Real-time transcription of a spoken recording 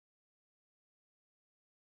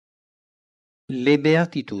Le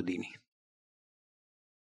beatitudini.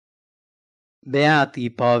 Beati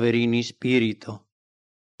i poveri in spirito,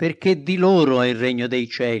 perché di loro è il regno dei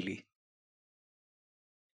cieli.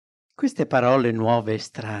 Queste parole nuove e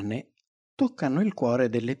strane toccano il cuore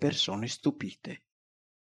delle persone stupite.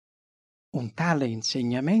 Un tale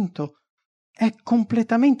insegnamento è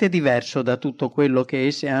completamente diverso da tutto quello che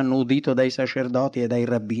esse hanno udito dai sacerdoti e dai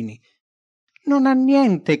rabbini. Non ha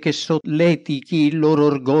niente che solletichi il loro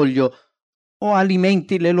orgoglio o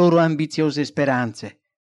alimenti le loro ambiziose speranze.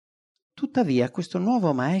 Tuttavia questo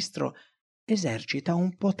nuovo maestro esercita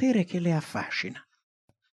un potere che le affascina.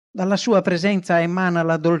 Dalla sua presenza emana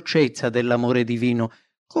la dolcezza dell'amore divino,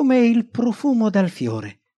 come il profumo dal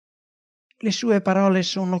fiore. Le sue parole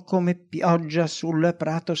sono come pioggia sul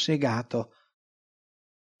prato segato,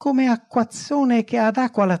 come acquazzone che ad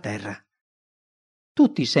acqua la terra.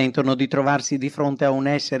 Tutti sentono di trovarsi di fronte a un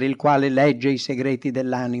essere il quale legge i segreti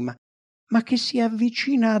dell'anima, ma che si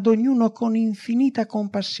avvicina ad ognuno con infinita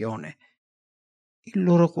compassione. Il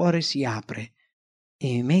loro cuore si apre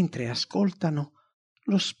e mentre ascoltano,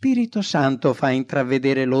 lo Spirito Santo fa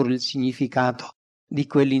intravedere loro il significato di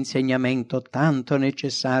quell'insegnamento tanto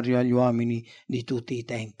necessario agli uomini di tutti i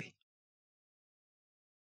tempi.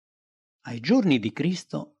 Ai giorni di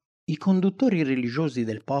Cristo, i conduttori religiosi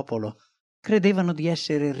del popolo credevano di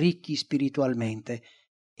essere ricchi spiritualmente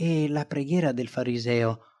e la preghiera del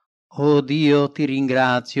fariseo «Oh Dio, ti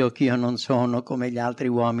ringrazio che io non sono come gli altri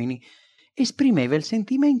uomini», esprimeva il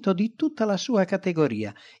sentimento di tutta la sua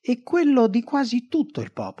categoria e quello di quasi tutto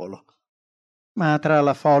il popolo. Ma tra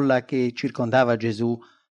la folla che circondava Gesù,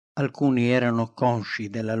 alcuni erano consci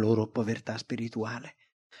della loro povertà spirituale.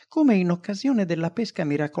 Come in occasione della pesca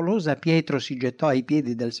miracolosa, Pietro si gettò ai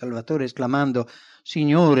piedi del Salvatore esclamando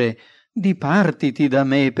 «Signore, dipartiti da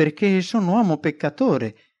me, perché sono uomo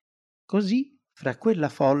peccatore». Così, fra quella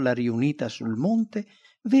folla riunita sul monte,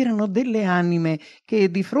 v'erano delle anime che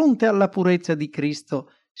di fronte alla purezza di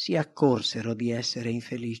Cristo si accorsero di essere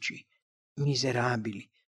infelici, miserabili,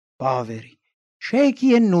 poveri,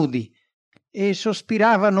 ciechi e nudi, e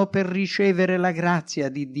sospiravano per ricevere la grazia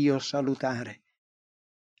di Dio salutare.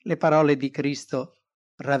 Le parole di Cristo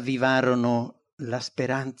ravvivarono la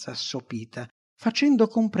speranza assopita, facendo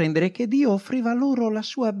comprendere che Dio offriva loro la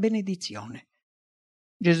sua benedizione.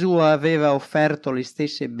 Gesù aveva offerto le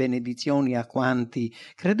stesse benedizioni a quanti,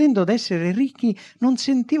 credendo d'essere ricchi, non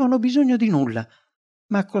sentivano bisogno di nulla,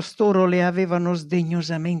 ma costoro le avevano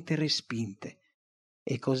sdegnosamente respinte.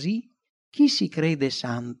 E così chi si crede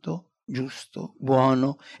santo, giusto,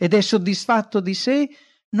 buono ed è soddisfatto di sé,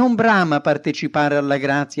 non brama partecipare alla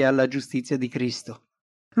grazia e alla giustizia di Cristo.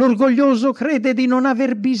 L'orgoglioso crede di non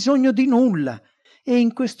aver bisogno di nulla e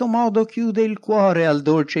in questo modo chiude il cuore al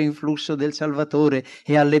dolce influsso del Salvatore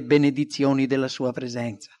e alle benedizioni della sua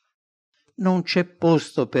presenza. Non c'è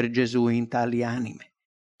posto per Gesù in tali anime.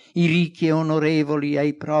 I ricchi e onorevoli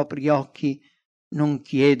ai propri occhi non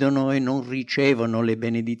chiedono e non ricevono le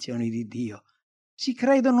benedizioni di Dio. Si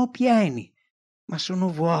credono pieni, ma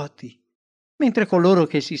sono vuoti, mentre coloro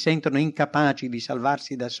che si sentono incapaci di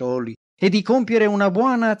salvarsi da soli e di compiere una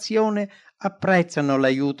buona azione apprezzano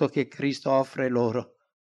l'aiuto che Cristo offre loro.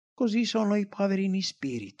 Così sono i poveri in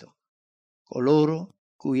spirito, coloro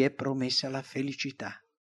cui è promessa la felicità.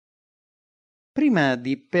 Prima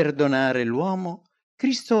di perdonare l'uomo,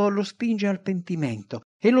 Cristo lo spinge al pentimento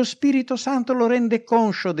e lo Spirito Santo lo rende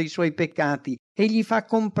conscio dei suoi peccati e gli fa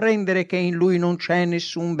comprendere che in lui non c'è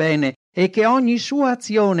nessun bene e che ogni sua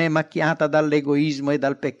azione è macchiata dall'egoismo e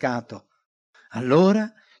dal peccato.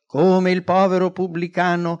 Allora, come il povero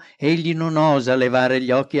pubblicano, egli non osa levare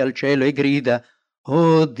gli occhi al cielo e grida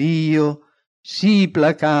 «Oh Dio, sii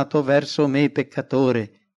placato verso me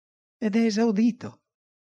peccatore», ed è esaudito.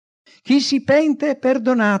 Chi si pente è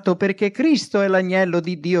perdonato, perché Cristo è l'agnello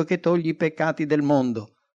di Dio che toglie i peccati del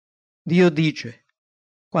mondo. Dio dice: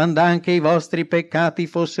 quando anche i vostri peccati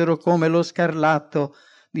fossero come lo scarlatto,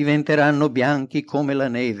 diventeranno bianchi come la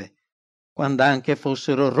neve. Quando anche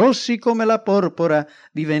fossero rossi come la porpora,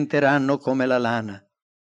 diventeranno come la lana.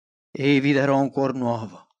 E vi darò un cuor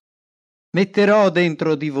nuovo. Metterò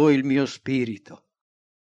dentro di voi il mio spirito.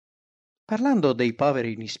 Parlando dei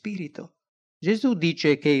poveri in spirito, Gesù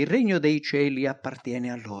dice che il regno dei cieli appartiene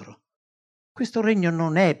a loro. Questo regno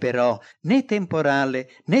non è però né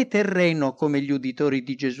temporale né terreno come gli uditori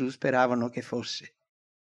di Gesù speravano che fosse.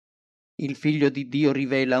 Il Figlio di Dio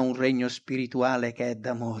rivela un regno spirituale che è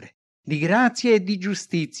d'amore, di grazia e di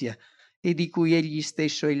giustizia, e di cui egli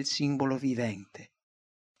stesso è il simbolo vivente.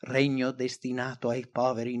 Regno destinato ai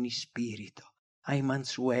poveri in spirito, ai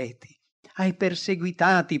mansueti, ai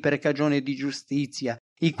perseguitati per cagione di giustizia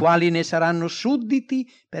i quali ne saranno sudditi,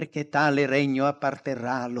 perché tale regno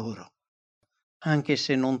apparterrà a loro. Anche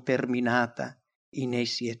se non terminata, in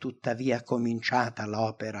essi è tuttavia cominciata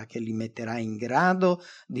l'opera che li metterà in grado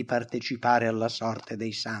di partecipare alla sorte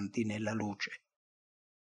dei santi nella luce.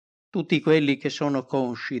 Tutti quelli che sono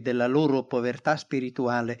consci della loro povertà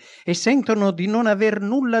spirituale e sentono di non aver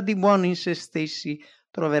nulla di buono in se stessi,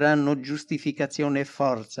 troveranno giustificazione e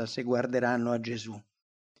forza se guarderanno a Gesù.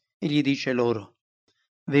 Egli dice loro: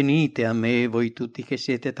 venite a me, voi tutti che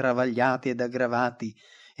siete travagliati ed aggravati,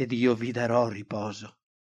 ed io vi darò riposo.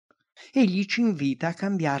 Egli ci invita a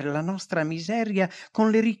cambiare la nostra miseria con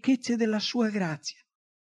le ricchezze della sua grazia.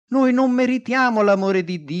 Noi non meritiamo l'amore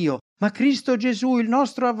di Dio, ma Cristo Gesù, il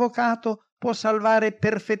nostro avvocato, può salvare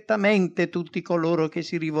perfettamente tutti coloro che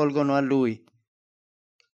si rivolgono a Lui.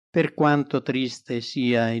 Per quanto triste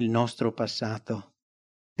sia il nostro passato,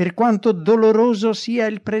 per quanto doloroso sia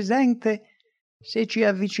il presente, se ci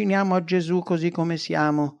avviciniamo a Gesù così come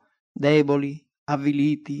siamo, deboli,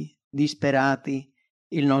 avviliti, disperati,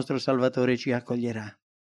 il nostro Salvatore ci accoglierà.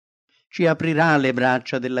 Ci aprirà le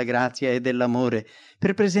braccia della grazia e dell'amore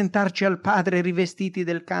per presentarci al Padre rivestiti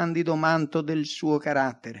del candido manto del suo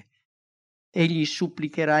carattere. Egli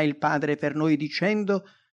supplicherà il Padre per noi dicendo: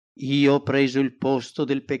 io ho preso il posto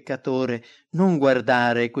del peccatore, non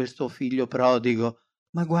guardare questo figlio prodigo,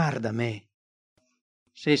 ma guarda me.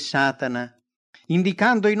 Se Satana,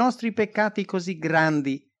 indicando i nostri peccati così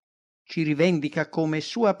grandi, ci rivendica come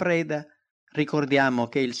sua preda, ricordiamo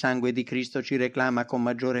che il sangue di Cristo ci reclama con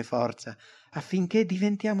maggiore forza affinché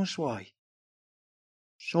diventiamo suoi.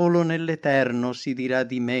 Solo nell'eterno si dirà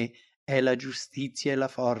di me è la giustizia e la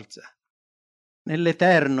forza.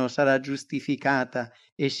 Nell'eterno sarà giustificata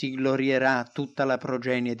e si glorierà tutta la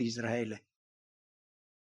progenie di Israele.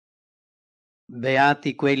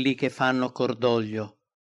 Beati quelli che fanno cordoglio,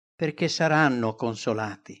 perché saranno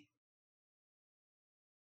consolati.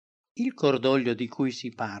 Il cordoglio di cui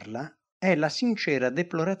si parla è la sincera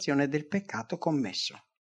deplorazione del peccato commesso.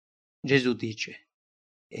 Gesù dice: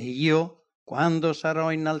 e io, quando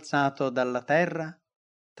sarò innalzato dalla terra,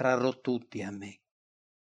 trarrò tutti a me.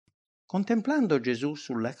 Contemplando Gesù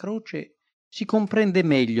sulla croce si comprende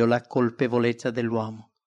meglio la colpevolezza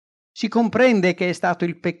dell'uomo. Si comprende che è stato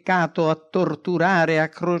il peccato a torturare, a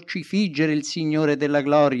crocifiggere il Signore della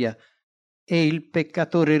gloria, e il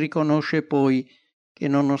peccatore riconosce poi che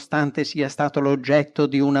nonostante sia stato l'oggetto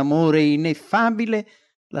di un amore ineffabile,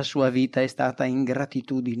 la sua vita è stata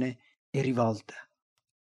ingratitudine e rivolta.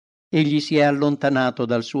 Egli si è allontanato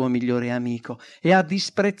dal suo migliore amico e ha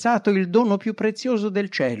disprezzato il dono più prezioso del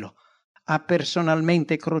cielo. Ha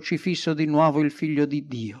personalmente crocifisso di nuovo il Figlio di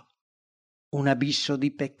Dio. Un abisso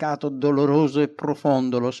di peccato doloroso e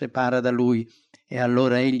profondo lo separa da lui, e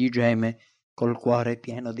allora egli geme col cuore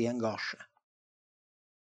pieno di angoscia.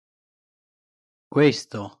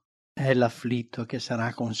 Questo è l'afflitto che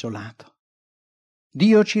sarà consolato.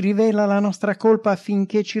 Dio ci rivela la nostra colpa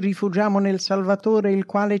affinché ci rifugiamo nel Salvatore, il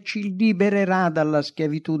quale ci libererà dalla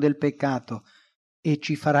schiavitù del peccato e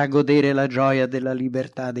ci farà godere la gioia della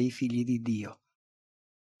libertà dei figli di Dio.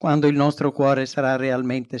 Quando il nostro cuore sarà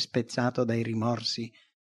realmente spezzato dai rimorsi,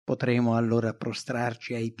 potremo allora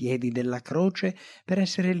prostrarci ai piedi della croce per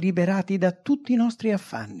essere liberati da tutti i nostri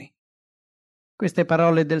affanni. Queste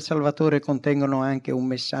parole del Salvatore contengono anche un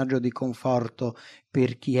messaggio di conforto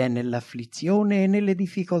per chi è nell'afflizione e nelle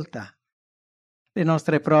difficoltà. Le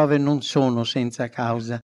nostre prove non sono senza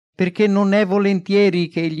causa, perché non è volentieri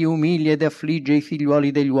che egli umilia ed affligge i figliuoli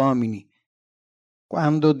degli uomini.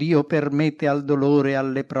 Quando Dio permette al dolore e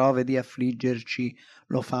alle prove di affliggerci,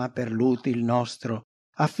 lo fa per l'util nostro,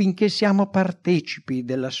 affinché siamo partecipi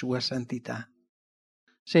della sua santità.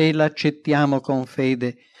 Se l'accettiamo con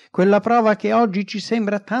fede, quella prova che oggi ci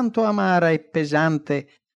sembra tanto amara e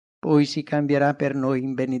pesante, poi si cambierà per noi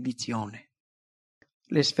in benedizione.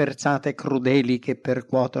 Le sferzate crudeli che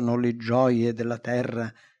percuotono le gioie della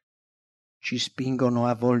terra ci spingono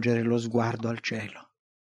a volgere lo sguardo al cielo.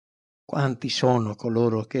 Quanti sono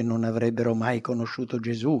coloro che non avrebbero mai conosciuto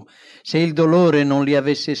Gesù se il dolore non li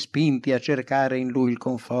avesse spinti a cercare in Lui il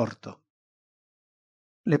conforto?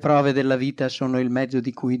 Le prove della vita sono il mezzo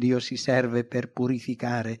di cui Dio si serve per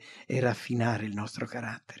purificare e raffinare il nostro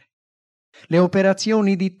carattere. Le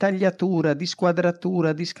operazioni di tagliatura, di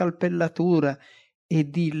squadratura, di scalpellatura e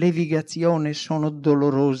di levigazione sono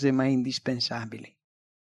dolorose ma indispensabili.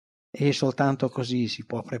 E soltanto così si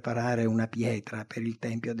può preparare una pietra per il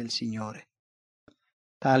Tempio del Signore.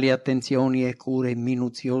 Tali attenzioni e cure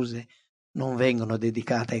minuziose non vengono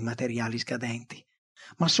dedicate ai materiali scadenti,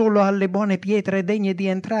 ma solo alle buone pietre degne di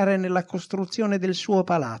entrare nella costruzione del suo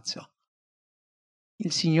palazzo.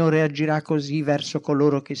 Il Signore agirà così verso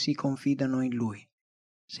coloro che si confidano in Lui.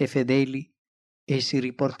 Se fedeli, essi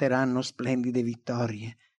riporteranno splendide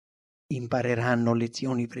vittorie, impareranno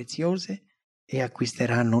lezioni preziose e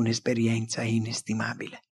acquisteranno un'esperienza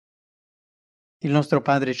inestimabile. Il nostro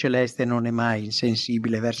Padre Celeste non è mai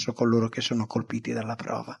insensibile verso coloro che sono colpiti dalla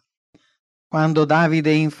prova. Quando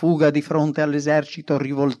Davide, in fuga di fronte all'esercito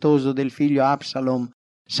rivoltoso del figlio Absalom,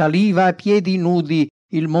 saliva a piedi nudi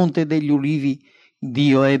il monte degli ulivi,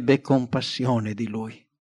 Dio ebbe compassione di lui.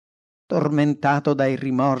 Tormentato dai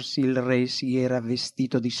rimorsi, il re si era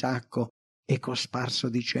vestito di sacco e cosparso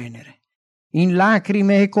di cenere. In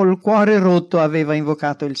lacrime e col cuore rotto aveva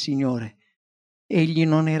invocato il Signore. Egli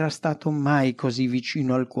non era stato mai così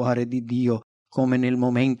vicino al cuore di Dio come nel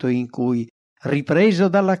momento in cui, ripreso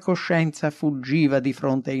dalla coscienza, fuggiva di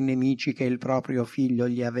fronte ai nemici che il proprio figlio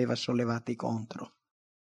gli aveva sollevati contro.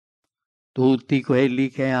 Tutti quelli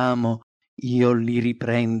che amo, io li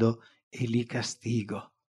riprendo e li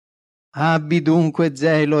castigo. Abbi dunque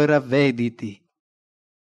zelo e ravvediti.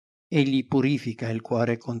 Egli purifica il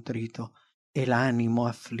cuore contrito e l'animo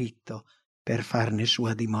afflitto per farne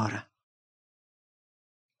sua dimora.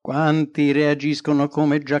 Quanti reagiscono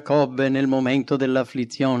come Giacobbe nel momento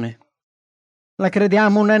dell'afflizione? La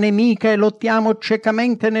crediamo una nemica e lottiamo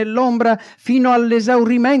ciecamente nell'ombra fino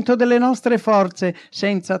all'esaurimento delle nostre forze,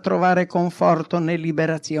 senza trovare conforto né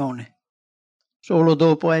liberazione. Solo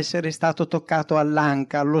dopo essere stato toccato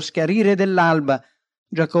all'anca, allo schiarire dell'alba,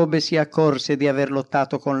 Giacobbe si accorse di aver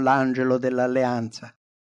lottato con l'angelo dell'alleanza.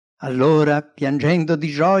 Allora, piangendo di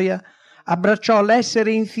gioia, abbracciò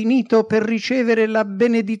l'essere infinito per ricevere la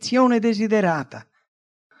benedizione desiderata.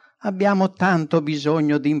 Abbiamo tanto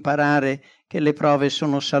bisogno di imparare che le prove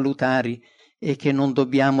sono salutari e che non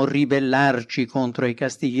dobbiamo ribellarci contro i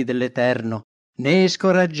castighi dell'Eterno, né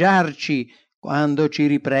scoraggiarci quando ci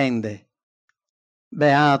riprende.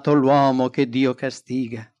 Beato l'uomo che Dio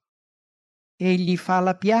castiga. Egli fa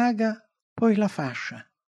la piaga, poi la fascia.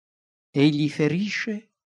 Egli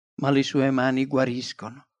ferisce, ma le sue mani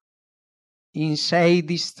guariscono. In 6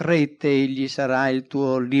 distrette egli sarà il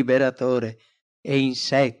tuo liberatore, e in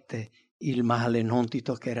 7 il male non ti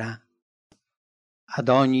toccherà. Ad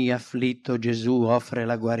ogni afflitto Gesù offre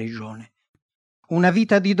la guarigione. Una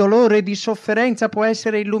vita di dolore e di sofferenza può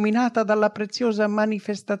essere illuminata dalla preziosa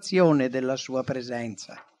manifestazione della sua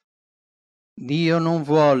presenza. Dio non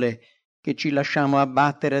vuole che ci lasciamo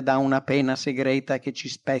abbattere da una pena segreta che ci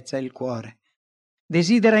spezza il cuore.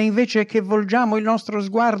 Desidera invece che volgiamo il nostro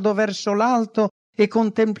sguardo verso l'alto e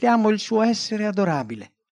contempliamo il suo essere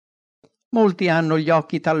adorabile. Molti hanno gli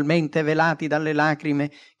occhi talmente velati dalle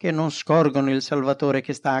lacrime che non scorgono il Salvatore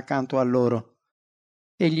che sta accanto a loro.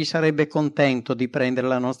 Egli sarebbe contento di prendere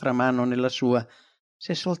la nostra mano nella sua,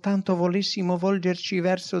 se soltanto volessimo volgerci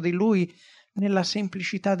verso di Lui nella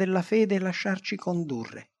semplicità della fede e lasciarci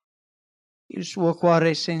condurre. Il suo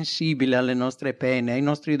cuore è sensibile alle nostre pene, ai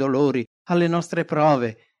nostri dolori, alle nostre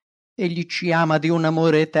prove. Egli ci ama di un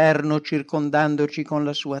amore eterno, circondandoci con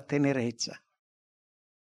la sua tenerezza.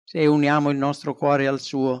 Se uniamo il nostro cuore al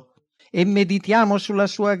suo e meditiamo sulla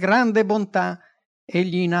sua grande bontà,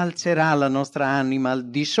 egli innalzerà la nostra anima al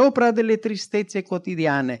di sopra delle tristezze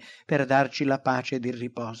quotidiane per darci la pace ed il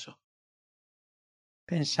riposo.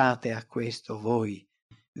 Pensate a questo voi,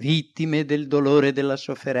 vittime del dolore e della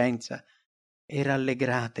sofferenza, e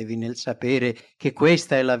rallegratevi nel sapere che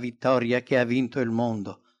questa è la vittoria che ha vinto il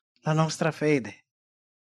mondo, la nostra fede.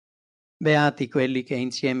 Beati quelli che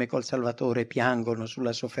insieme col Salvatore piangono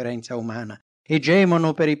sulla sofferenza umana e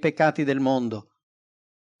gemono per i peccati del mondo.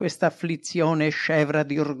 Questa afflizione è scevra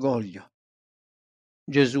di orgoglio.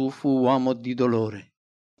 Gesù fu uomo di dolore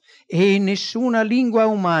e nessuna lingua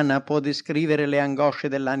umana può descrivere le angosce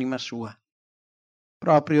dell'anima sua.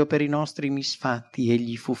 Proprio per i nostri misfatti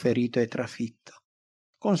egli fu ferito e trafitto.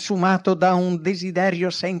 Consumato da un desiderio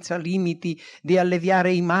senza limiti di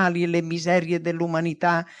alleviare i mali e le miserie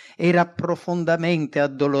dell'umanità, era profondamente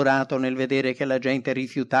addolorato nel vedere che la gente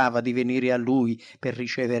rifiutava di venire a lui per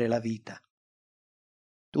ricevere la vita.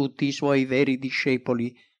 Tutti i suoi veri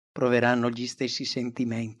discepoli proveranno gli stessi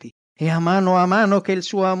sentimenti e a mano che il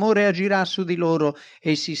suo amore agirà su di loro,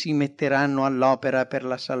 essi si metteranno all'opera per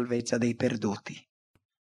la salvezza dei perduti.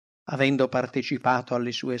 Avendo partecipato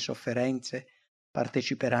alle sue sofferenze,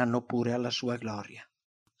 parteciperanno pure alla sua gloria.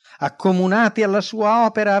 Accomunati alla sua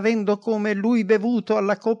opera, avendo come lui bevuto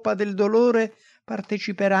alla coppa del dolore,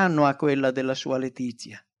 parteciperanno a quella della sua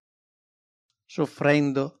letizia.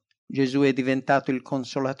 Soffrendo, Gesù è diventato il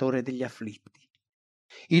consolatore degli afflitti.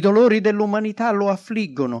 I dolori dell'umanità lo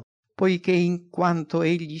affliggono, poiché in quanto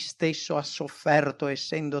egli stesso ha sofferto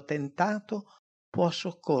essendo tentato, può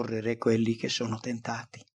soccorrere quelli che sono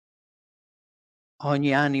tentati.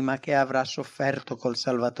 Ogni anima che avrà sofferto col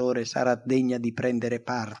Salvatore sarà degna di prendere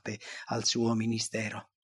parte al suo ministero.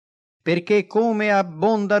 Perché come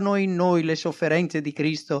abbondano in noi le sofferenze di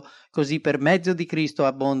Cristo, così per mezzo di Cristo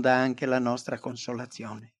abbonda anche la nostra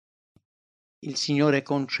consolazione. Il Signore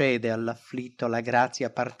concede all'afflitto la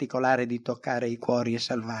grazia particolare di toccare i cuori e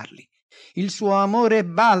salvarli. Il suo amore è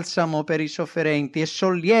balsamo per i sofferenti e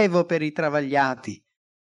sollievo per i travagliati.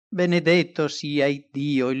 Benedetto sia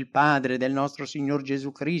Dio, il Padre del nostro Signor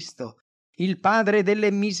Gesù Cristo, il Padre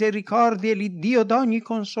delle misericordie e l'Iddio d'ogni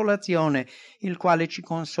consolazione, il quale ci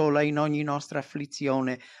consola in ogni nostra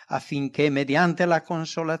afflizione, affinché mediante la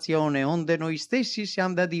consolazione, onde noi stessi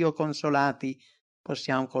siamo da Dio consolati,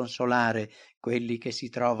 possiamo consolare quelli che si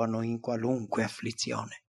trovano in qualunque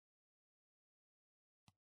afflizione.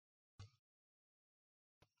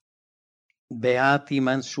 Beati i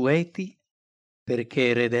mansueti, perché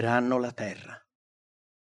erederanno la terra.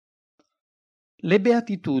 Le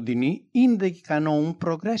beatitudini indicano un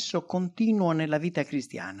progresso continuo nella vita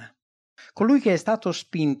cristiana. Colui che è stato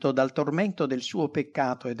spinto dal tormento del suo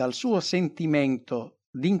peccato e dal suo sentimento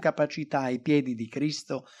d'incapacità ai piedi di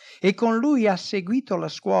Cristo e con lui ha seguito la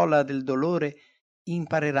scuola del dolore,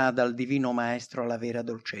 imparerà dal Divino Maestro la vera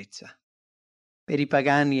dolcezza. Per i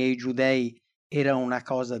pagani e i giudei era una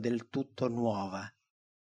cosa del tutto nuova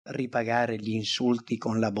ripagare gli insulti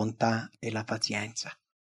con la bontà e la pazienza.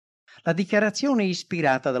 La dichiarazione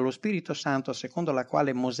ispirata dallo Spirito Santo, secondo la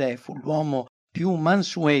quale Mosè fu l'uomo più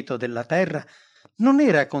mansueto della terra, non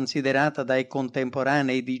era considerata dai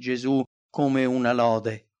contemporanei di Gesù come una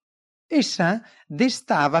lode. Essa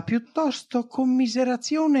destava piuttosto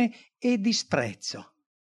commiserazione e disprezzo.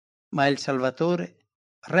 Ma il Salvatore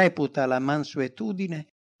reputa la mansuetudine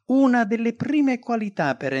una delle prime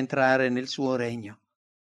qualità per entrare nel suo regno.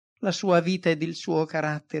 La sua vita ed il suo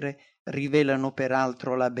carattere rivelano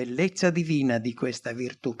peraltro la bellezza divina di questa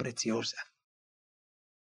virtù preziosa.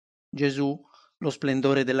 Gesù, lo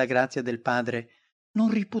splendore della grazia del Padre,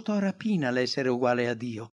 non riputò rapina l'essere uguale a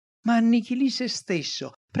Dio, ma annichilì se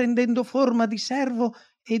stesso, prendendo forma di servo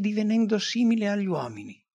e divenendo simile agli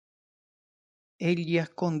uomini. Egli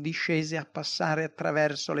accondiscese a passare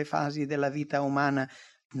attraverso le fasi della vita umana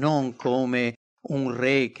non come un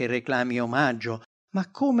re che reclami omaggio, ma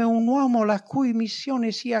come un uomo la cui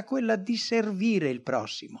missione sia quella di servire il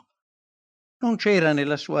prossimo. Non c'era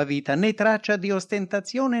nella sua vita né traccia di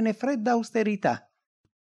ostentazione né fredda austerità.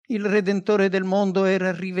 Il Redentore del mondo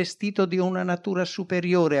era rivestito di una natura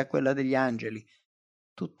superiore a quella degli angeli.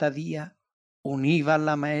 Tuttavia, univa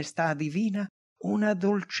alla maestà divina una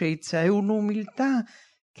dolcezza e un'umiltà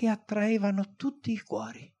che attraevano tutti i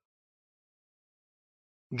cuori.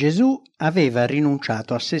 Gesù aveva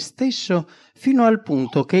rinunciato a se stesso fino al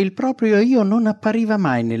punto che il proprio io non appariva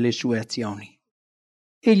mai nelle sue azioni.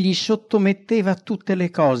 Egli sottometteva tutte le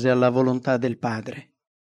cose alla volontà del Padre.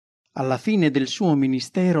 Alla fine del suo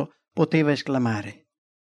ministero poteva esclamare: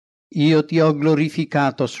 «Io ti ho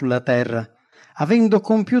glorificato sulla terra, avendo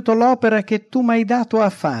compiuto l'opera che tu m'hai dato a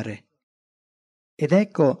fare». Ed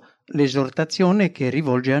ecco l'esortazione che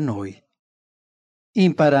rivolge a noi: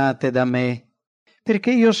 «Imparate da me,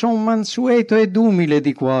 perché io son mansueto ed umile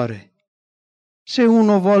di cuore. Se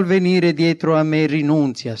uno vuol venire dietro a me,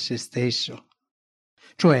 rinunzia a se stesso».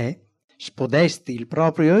 Cioè, spodesti il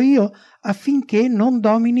proprio io affinché non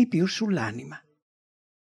domini più sull'anima.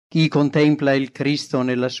 Chi contempla il Cristo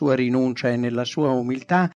nella sua rinuncia e nella sua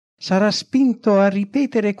umiltà sarà spinto a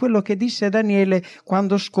ripetere quello che disse Daniele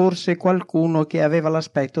quando scorse qualcuno che aveva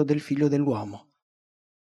l'aspetto del figlio dell'uomo.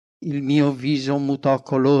 Il mio viso mutò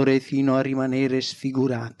colore fino a rimanere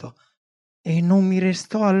sfigurato e non mi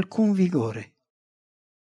restò alcun vigore.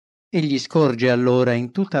 Egli scorge allora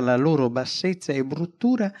in tutta la loro bassezza e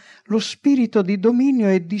bruttura lo spirito di dominio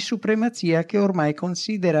e di supremazia che ormai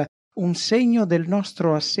considera un segno del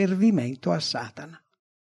nostro asservimento a Satana.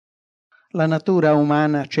 La natura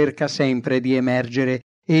umana cerca sempre di emergere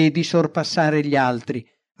e di sorpassare gli altri,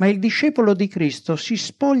 ma il discepolo di Cristo si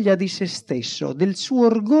spoglia di se stesso, del suo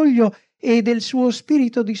orgoglio e del suo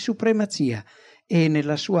spirito di supremazia, e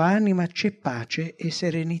nella sua anima c'è pace e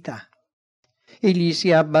serenità. Egli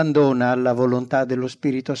si abbandona alla volontà dello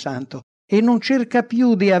Spirito Santo e non cerca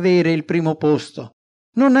più di avere il primo posto,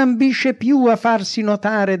 non ambisce più a farsi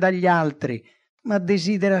notare dagli altri, ma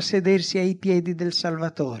desidera sedersi ai piedi del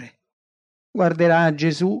Salvatore. Guarderà a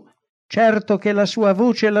Gesù, certo che la sua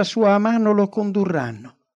voce e la sua mano lo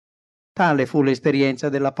condurranno. Tale fu l'esperienza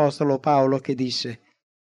dell'Apostolo Paolo che disse: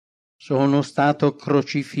 «Sono stato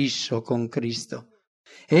crocifisso con Cristo,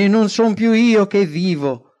 e non son più io che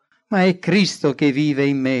vivo, ma è Cristo che vive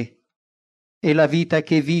in me. e la vita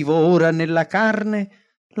che vivo ora nella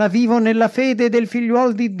carne, la vivo nella fede del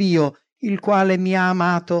figliuol di Dio, il quale mi ha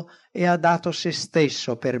amato e ha dato se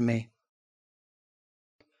stesso per me.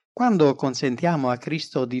 Quando consentiamo a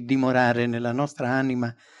Cristo di dimorare nella nostra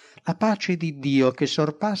anima, la pace di Dio, che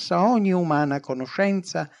sorpassa ogni umana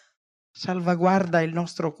conoscenza, salvaguarda il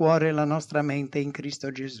nostro cuore e la nostra mente in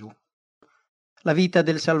Cristo Gesù. La vita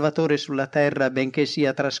del Salvatore sulla terra, benché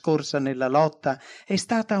sia trascorsa nella lotta, è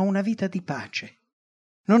stata una vita di pace.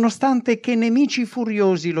 Nonostante che nemici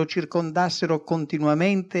furiosi lo circondassero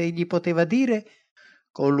continuamente, egli poteva dire: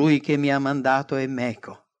 «Colui che mi ha mandato è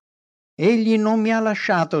meco. Egli non mi ha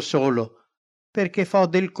lasciato solo, perché fo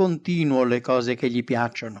del continuo le cose che gli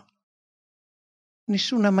piacciono».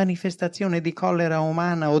 Nessuna manifestazione di collera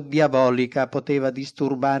umana o diabolica poteva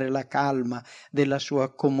disturbare la calma della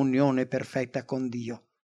sua comunione perfetta con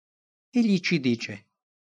Dio. Egli ci dice: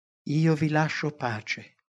 «Io vi lascio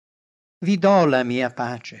pace, vi do la mia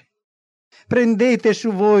pace. Prendete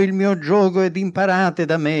su voi il mio giogo ed imparate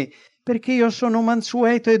da me, perché io sono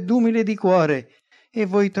mansueto ed umile di cuore, e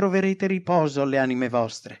voi troverete riposo alle anime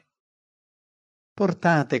vostre.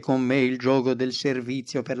 Portate con me il giogo del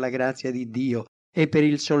servizio per la grazia di Dio e per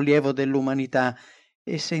il sollievo dell'umanità,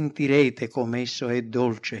 e sentirete come esso è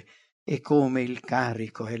dolce e come il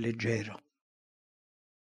carico è leggero».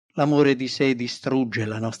 L'amore di sé distrugge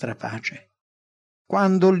la nostra pace.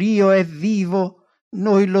 Quando l'io è vivo,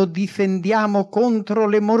 noi lo difendiamo contro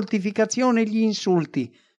le mortificazioni e gli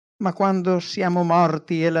insulti, ma quando siamo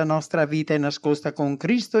morti e la nostra vita è nascosta con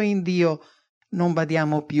Cristo in Dio, non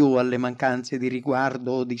badiamo più alle mancanze di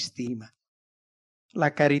riguardo o di stima.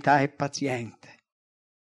 La carità è paziente,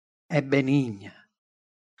 è benigna.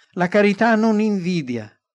 La carità non invidia,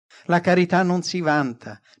 la carità non si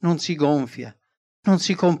vanta, non si gonfia, non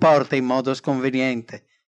si comporta in modo sconveniente.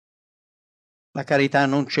 La carità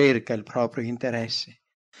non cerca il proprio interesse,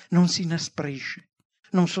 non si inasprisce,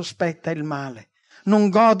 non sospetta il male, non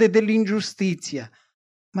gode dell'ingiustizia,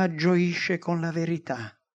 ma gioisce con la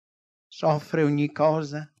verità. Soffre ogni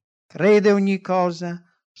cosa, crede ogni cosa,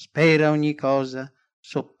 spera ogni cosa,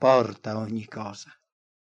 sopporta ogni cosa.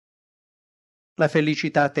 La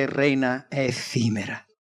felicità terrena è effimera.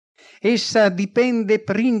 Essa dipende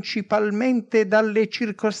principalmente dalle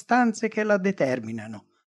circostanze che la determinano,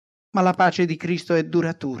 ma la pace di Cristo è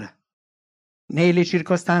duratura. Né le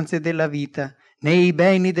circostanze della vita, né i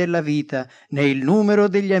beni della vita, né il numero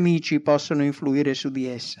degli amici possono influire su di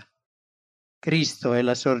essa. Cristo è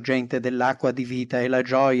la sorgente dell'acqua di vita e la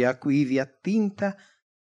gioia a cui vi attinta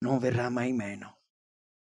non verrà mai meno.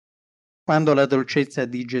 Quando la dolcezza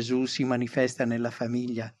di Gesù si manifesta nella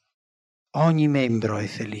famiglia, ogni membro è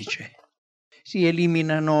felice. Si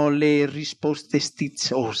eliminano le risposte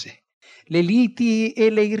stizzose, le liti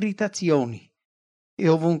e le irritazioni, e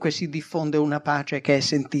ovunque si diffonde una pace che è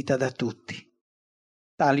sentita da tutti.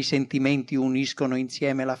 Tali sentimenti uniscono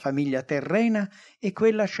insieme la famiglia terrena e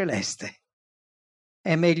quella celeste.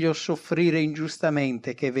 È meglio soffrire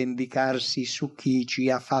ingiustamente che vendicarsi su chi ci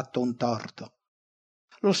ha fatto un torto.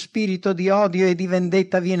 Lo spirito di odio e di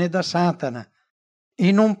vendetta viene da Satana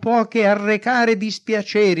e non può che arrecare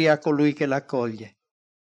dispiaceri a colui che l'accoglie.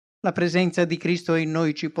 La presenza di Cristo in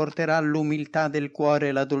noi ci porterà all'umiltà del cuore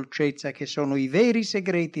e la dolcezza, che sono i veri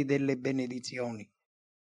segreti delle benedizioni.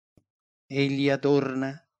 Egli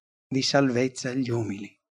adorna di salvezza gli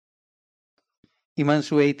umili. I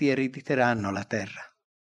mansueti erediteranno la terra.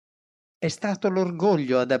 È stato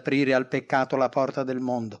l'orgoglio ad aprire al peccato la porta del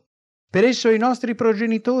mondo. Per esso i nostri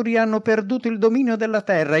progenitori hanno perduto il dominio della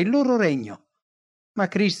terra, il loro regno. Ma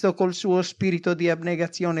Cristo col suo spirito di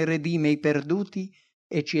abnegazione redime i perduti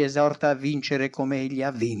e ci esorta a vincere come egli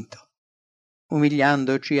ha vinto.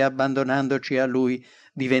 Umiliandoci e abbandonandoci a Lui,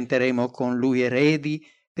 diventeremo con Lui eredi,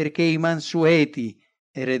 perché i mansueti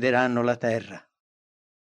erederanno la terra.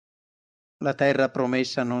 La terra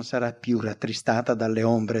promessa non sarà più rattristata dalle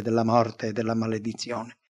ombre della morte e della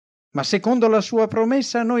maledizione. Ma secondo la sua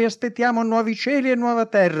promessa noi aspettiamo nuovi cieli e nuova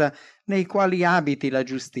terra, nei quali abiti la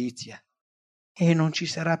giustizia. E non ci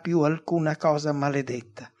sarà più alcuna cosa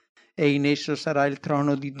maledetta, e in esso sarà il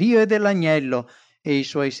trono di Dio e dell'agnello, e i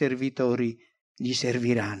suoi servitori gli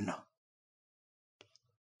serviranno.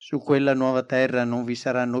 Su quella nuova terra non vi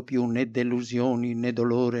saranno più né delusioni, né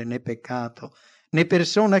dolore, né peccato, né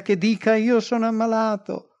persona che dica io sono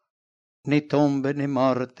ammalato, né tombe, né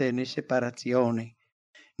morte, né separazioni,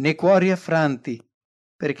 né cuori affranti,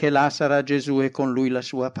 perché là sarà Gesù e con lui la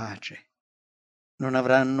sua pace. Non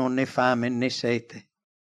avranno né fame né sete,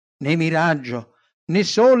 né miraggio, né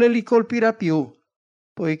sole li colpirà più,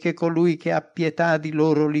 poiché colui che ha pietà di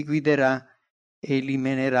loro li guiderà e li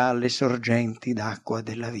menerà alle sorgenti d'acqua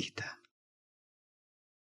della vita.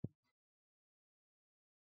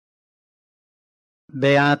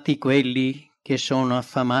 Beati quelli che sono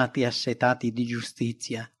affamati e assetati di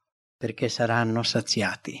giustizia, perché saranno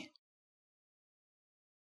saziati.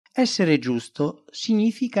 Essere giusto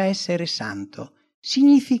significa essere santo,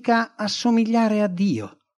 significa assomigliare a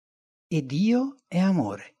Dio, e Dio è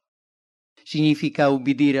amore. Significa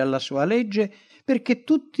ubbidire alla sua legge, perché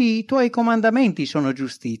tutti i tuoi comandamenti sono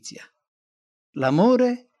giustizia.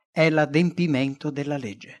 L'amore è l'adempimento della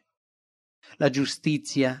legge. La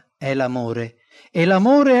giustizia è l'amore, e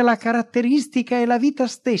l'amore è la caratteristica e la vita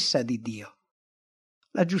stessa di Dio.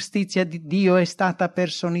 La giustizia di Dio è stata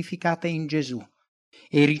personificata in Gesù,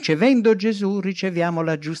 e ricevendo Gesù riceviamo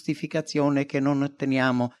la giustificazione che non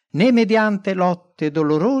otteniamo né mediante lotte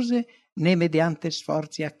dolorose né mediante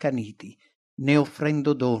sforzi accaniti, né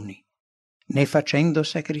offrendo doni, né facendo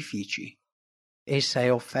sacrifici. Essa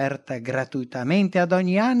è offerta gratuitamente ad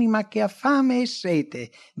ogni anima che ha fame e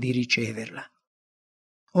sete di riceverla.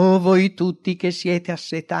 O voi tutti che siete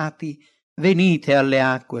assetati, venite alle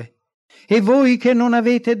acque. E voi che non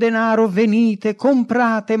avete denaro, venite,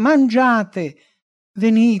 comprate, mangiate.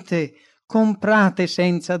 Venite, comprate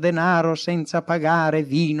senza denaro, senza pagare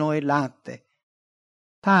vino e latte.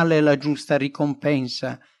 Tale è la giusta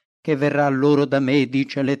ricompensa che verrà loro da me,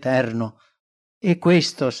 dice l'Eterno, e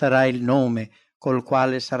questo sarà il nome col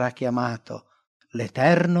quale sarà chiamato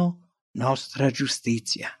l'Eterno nostra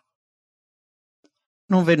giustizia.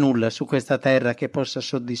 Non v'è nulla su questa terra che possa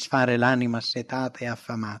soddisfare l'anima assetata e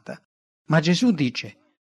affamata, ma Gesù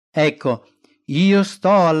dice: ecco, io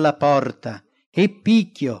sto alla porta e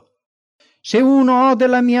picchio. Se uno ode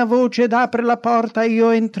la mia voce ed apre la porta, io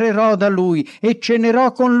entrerò da lui e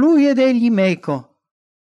cenerò con lui ed egli meco.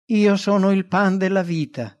 Io sono il pan della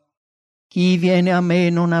vita. Chi viene a me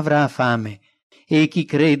non avrà fame, e chi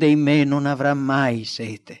crede in me non avrà mai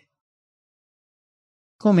sete.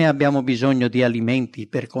 Come abbiamo bisogno di alimenti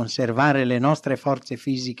per conservare le nostre forze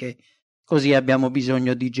fisiche, così abbiamo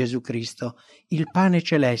bisogno di Gesù Cristo, il pane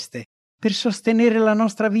celeste, per sostenere la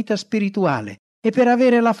nostra vita spirituale e per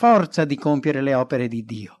avere la forza di compiere le opere di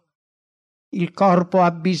Dio. Il corpo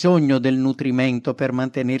ha bisogno del nutrimento per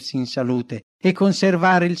mantenersi in salute e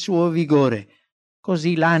conservare il suo vigore.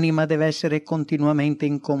 Così l'anima deve essere continuamente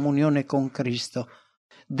in comunione con Cristo.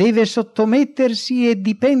 Deve sottomettersi e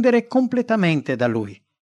dipendere completamente da Lui.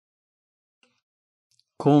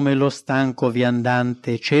 Come lo stanco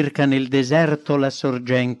viandante cerca nel deserto la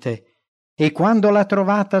sorgente, e quando l'ha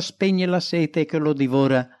trovata spegne la sete che lo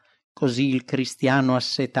divora, così il cristiano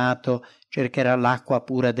assetato cercherà l'acqua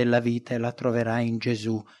pura della vita e la troverà in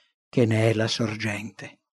Gesù, che ne è la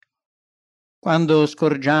sorgente. Quando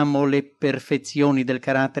scorgiamo le perfezioni del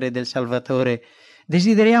carattere del Salvatore,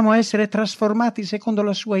 desideriamo essere trasformati secondo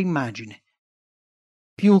la sua immagine.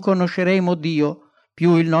 Più conosceremo Dio,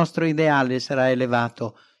 più il nostro ideale sarà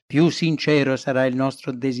elevato, più sincero sarà il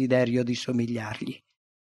nostro desiderio di somigliargli.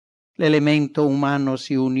 L'elemento umano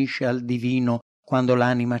si unisce al divino quando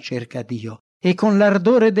l'anima cerca Dio, e con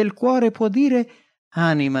l'ardore del cuore può dire: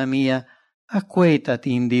 anima mia,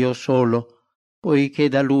 acquetati in Dio solo, poiché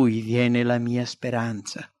da Lui viene la mia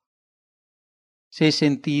speranza. Se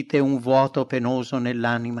sentite un vuoto penoso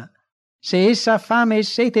nell'anima, se essa ha fame e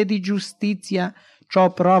sete di giustizia,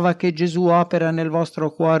 ciò prova che Gesù opera nel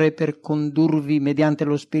vostro cuore per condurvi mediante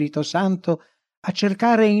lo Spirito Santo a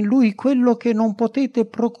cercare in Lui quello che non potete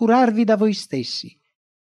procurarvi da voi stessi.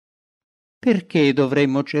 Perché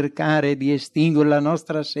dovremmo cercare di estinguere la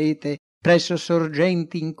nostra sete presso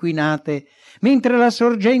sorgenti inquinate, mentre la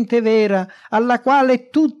sorgente vera, alla quale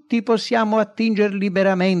tutti possiamo attingere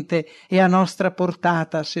liberamente, è a nostra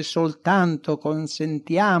portata se soltanto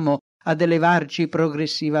consentiamo ad elevarci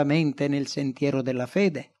progressivamente nel sentiero della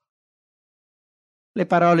fede? Le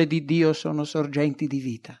parole di Dio sono sorgenti di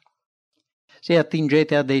vita. Se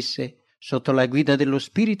attingete ad esse, sotto la guida dello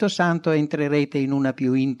Spirito Santo entrerete in una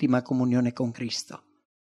più intima comunione con Cristo.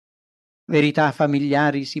 Verità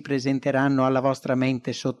familiari si presenteranno alla vostra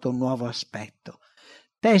mente sotto un nuovo aspetto.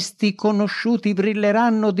 Testi conosciuti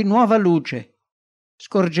brilleranno di nuova luce.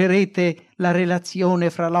 Scorgerete la relazione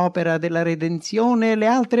fra l'opera della redenzione e le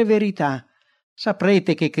altre verità.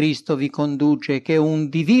 Saprete che Cristo vi conduce, che un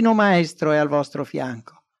divino Maestro è al vostro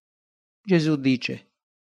fianco. Gesù dice: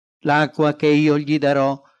 l'acqua che io gli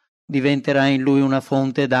darò diventerà in lui una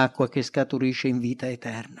fonte d'acqua che scaturisce in vita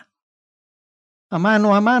eterna. A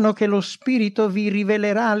mano che lo Spirito vi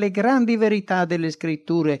rivelerà le grandi verità delle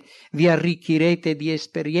Scritture, vi arricchirete di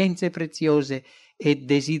esperienze preziose e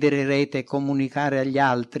desidererete comunicare agli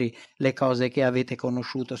altri le cose che avete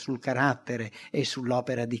conosciuto sul carattere e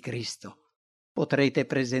sull'opera di Cristo. Potrete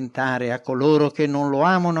presentare a coloro che non lo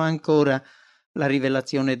amano ancora la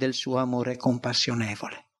rivelazione del suo amore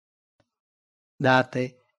compassionevole.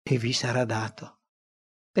 date e vi sarà dato.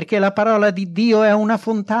 Perché la parola di Dio è una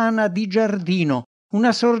fontana di giardino,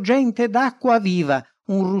 una sorgente d'acqua viva,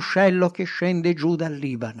 un ruscello che scende giù dal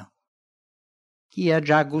Libano. Chi ha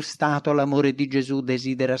già gustato l'amore di Gesù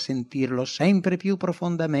desidera sentirlo sempre più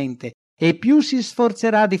profondamente e più si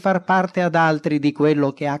sforzerà di far parte ad altri di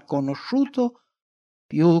quello che ha conosciuto,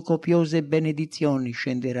 più copiose benedizioni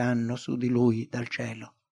scenderanno su di lui dal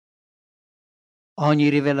cielo. Ogni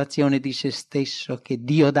rivelazione di se stesso che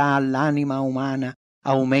Dio dà all'anima umana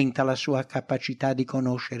aumenta la sua capacità di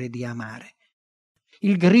conoscere e di amare.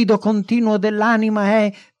 Il grido continuo dell'anima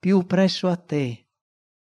è: più presso a te.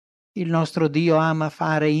 Il nostro Dio ama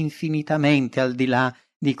fare infinitamente al di là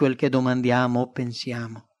di quel che domandiamo o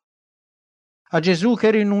pensiamo. A Gesù,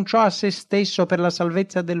 che rinunciò a se stesso per la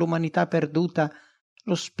salvezza dell'umanità perduta,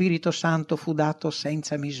 lo Spirito Santo fu dato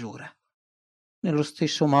senza misura. Nello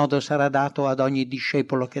stesso modo sarà dato ad ogni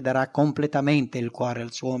discepolo che darà completamente il cuore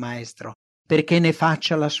al suo Maestro, perché ne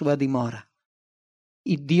faccia la sua dimora.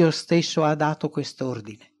 Il Dio stesso ha dato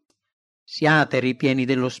quest'ordine: siate ripieni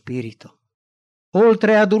dello Spirito.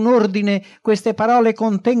 Oltre ad un ordine, queste parole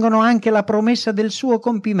contengono anche la promessa del suo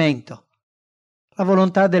compimento. La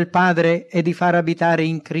volontà del Padre è di far abitare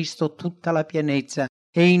in Cristo tutta la pienezza,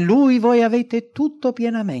 e in Lui voi avete tutto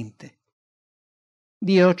pienamente.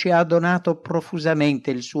 Dio ci ha donato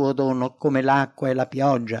profusamente il suo dono come l'acqua e la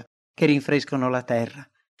pioggia che rinfrescano la terra.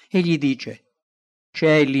 Egli dice: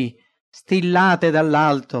 cieli, stillate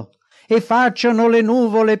dall'alto, e facciano le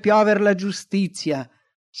nuvole piover la giustizia,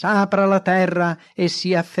 s'apra la terra e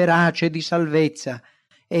sia ferace di salvezza,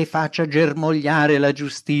 e faccia germogliare la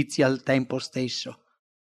giustizia al tempo stesso.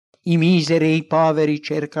 I miseri e i poveri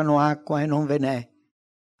cercano acqua e non ve n'è.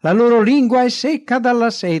 La loro lingua è secca dalla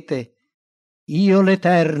sete. Io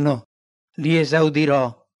l'Eterno li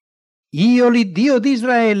esaudirò. Io l'Iddio di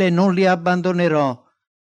Israele non li abbandonerò.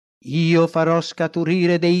 Io farò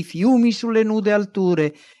scaturire dei fiumi sulle nude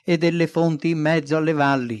alture e delle fonti in mezzo alle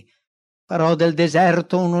valli. Farò del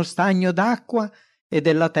deserto uno stagno d'acqua e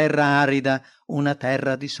della terra arida una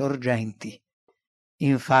terra di sorgenti.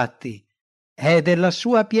 Infatti, è della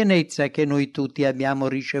sua pienezza che noi tutti abbiamo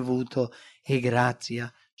ricevuto, e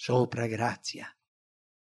grazia sopra grazia.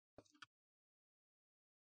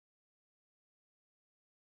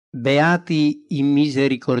 Beati i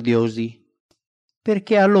misericordiosi,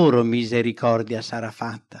 perché a loro misericordia sarà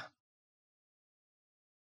fatta.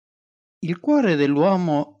 Il cuore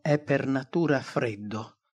dell'uomo è per natura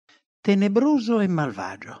freddo, tenebroso e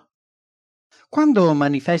malvagio. Quando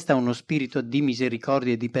manifesta uno spirito di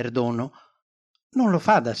misericordia e di perdono, non lo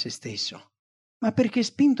fa da se stesso, ma perché è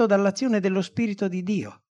spinto dall'azione dello Spirito di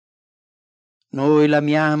Dio. Noi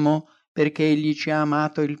l'amiamo perché Egli ci ha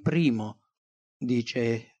amato il primo,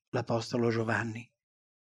 dice l'Apostolo Giovanni.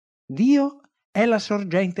 Dio è la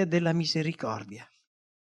sorgente della misericordia.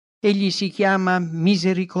 Egli si chiama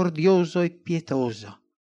misericordioso e pietoso.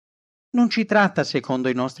 Non ci tratta secondo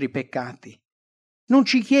i nostri peccati. Non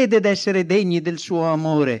ci chiede d'essere degni del suo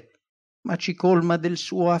amore, ma ci colma del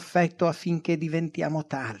suo affetto affinché diventiamo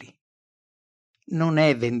tali. Non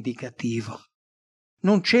è vendicativo.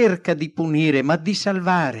 Non cerca di punire, ma di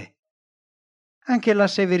salvare. Anche la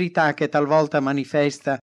severità che talvolta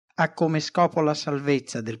manifesta ha come scopo la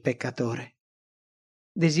salvezza del peccatore.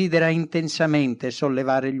 Desidera intensamente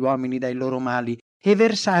sollevare gli uomini dai loro mali e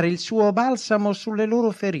versare il suo balsamo sulle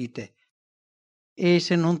loro ferite. E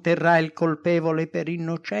se non terrà il colpevole per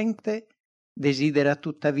innocente, desidera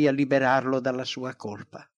tuttavia liberarlo dalla sua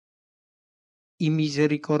colpa. I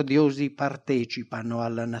misericordiosi partecipano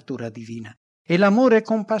alla natura divina e l'amore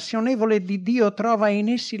compassionevole di Dio trova in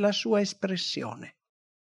essi la sua espressione.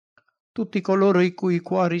 Tutti coloro i cui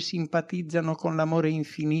cuori simpatizzano con l'amore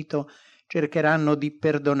infinito cercheranno di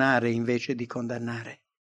perdonare invece di condannare.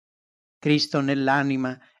 Cristo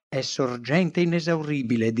nell'anima è sorgente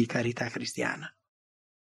inesauribile di carità cristiana.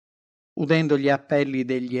 Udendo gli appelli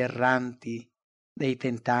degli erranti, dei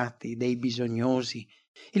tentati, dei bisognosi,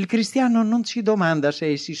 il cristiano non si domanda se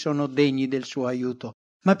essi sono degni del suo aiuto,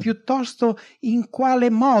 ma piuttosto in quale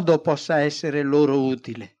modo possa essere loro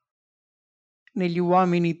utile. Negli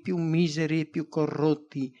uomini più miseri e più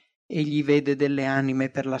corrotti egli vede delle anime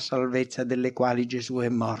per la salvezza delle quali Gesù è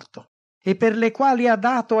morto e per le quali ha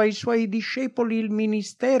dato ai suoi discepoli il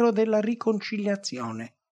ministero della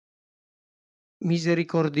riconciliazione.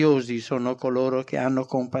 Misericordiosi sono coloro che hanno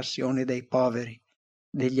compassione dei poveri,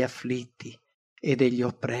 degli afflitti e degli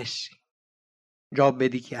oppressi. Giobbe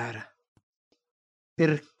dichiara: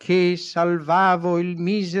 perché salvavo il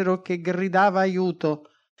misero che gridava aiuto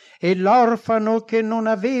e l'orfano che non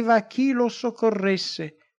aveva chi lo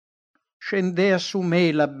soccorresse. scendea su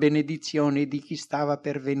me la benedizione di chi stava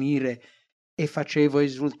per venire e facevo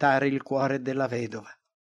esultare il cuore della vedova.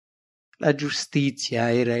 La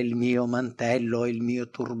giustizia era il mio mantello e il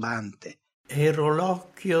mio turbante. Ero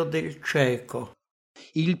l'occhio del cieco,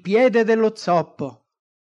 il piede dello zoppo.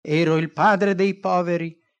 Ero il padre dei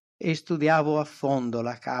poveri e studiavo a fondo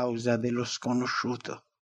la causa dello sconosciuto.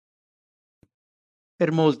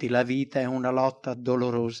 Per molti la vita è una lotta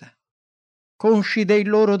dolorosa. Consci dei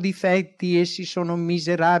loro difetti, essi sono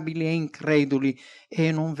miserabili e increduli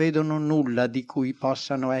e non vedono nulla di cui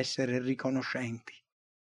possano essere riconoscenti.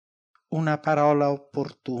 Una parola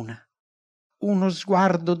opportuna, uno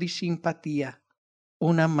sguardo di simpatia,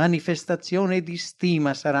 una manifestazione di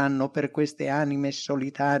stima saranno per queste anime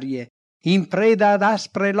solitarie, in preda ad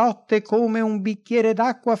aspre lotte come un bicchiere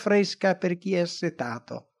d'acqua fresca per chi è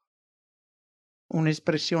assetato.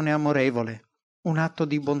 Un'espressione amorevole, un atto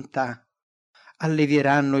di bontà,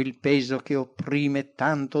 allevieranno il peso che opprime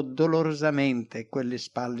tanto dolorosamente quelle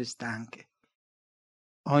spalle stanche.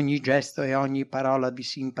 Ogni gesto e ogni parola di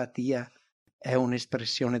simpatia è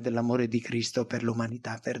un'espressione dell'amore di Cristo per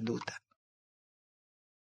l'umanità perduta.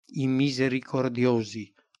 I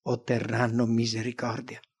misericordiosi otterranno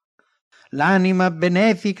misericordia. L'anima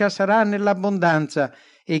benefica sarà nell'abbondanza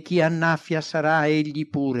e chi annaffia sarà egli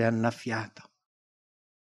pure annaffiato.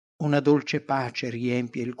 Una dolce pace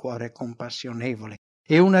riempie il cuore compassionevole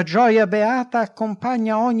e una gioia beata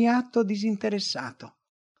accompagna ogni atto disinteressato.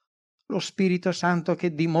 Lo Spirito Santo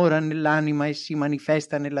che dimora nell'anima e si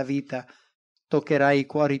manifesta nella vita toccherà i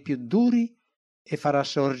cuori più duri e farà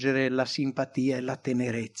sorgere la simpatia e la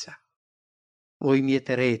tenerezza. Voi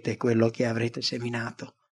mieterete quello che avrete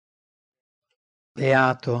seminato.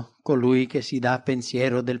 Beato colui che si dà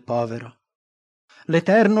pensiero del povero.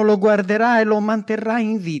 L'Eterno lo guarderà e lo manterrà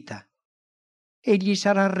in vita. Egli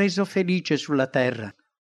sarà reso felice sulla terra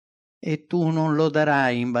e tu non lo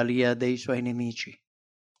darai in balia dei suoi nemici.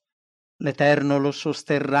 L'Eterno lo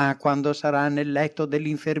sosterrà quando sarà nel letto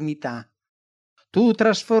dell'infermità. Tu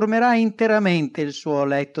trasformerai interamente il suo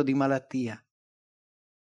letto di malattia.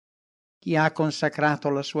 Chi ha consacrato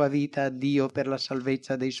la sua vita a Dio per la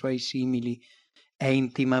salvezza dei suoi simili è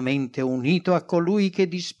intimamente unito a colui che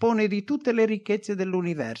dispone di tutte le ricchezze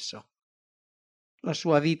dell'universo. La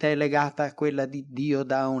sua vita è legata a quella di Dio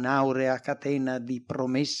da un'aurea catena di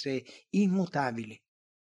promesse immutabili.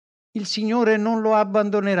 Il Signore non lo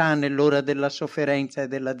abbandonerà nell'ora della sofferenza e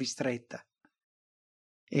della distretta.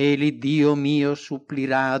 Egli, Dio mio,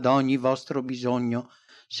 supplirà ad ogni vostro bisogno,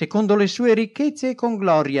 secondo le sue ricchezze e con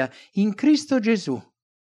gloria, in Cristo Gesù.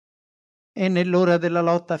 E nell'ora della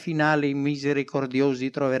lotta finale i misericordiosi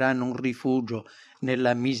troveranno un rifugio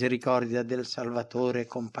nella misericordia del Salvatore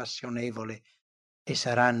compassionevole e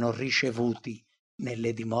saranno ricevuti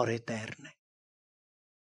nelle dimore eterne.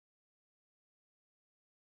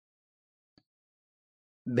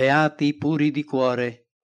 Beati i puri di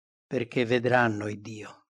cuore, perché vedranno il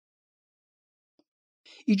Dio.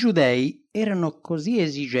 I giudei erano così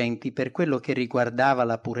esigenti per quello che riguardava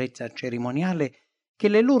la purezza cerimoniale che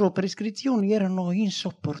le loro prescrizioni erano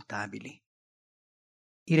insopportabili.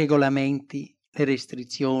 I regolamenti, le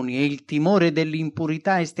restrizioni e il timore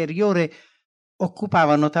dell'impurità esteriore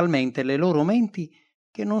occupavano talmente le loro menti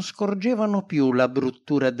che non scorgevano più la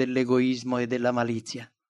bruttura dell'egoismo e della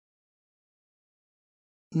malizia.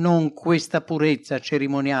 Non questa purezza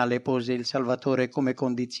cerimoniale pose il Salvatore come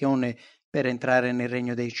condizione per entrare nel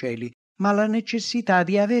regno dei cieli, ma la necessità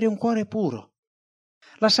di avere un cuore puro.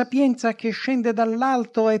 La sapienza che scende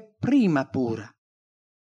dall'alto è prima pura.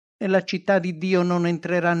 Nella città di Dio non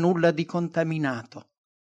entrerà nulla di contaminato.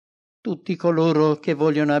 Tutti coloro che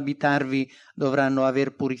vogliono abitarvi dovranno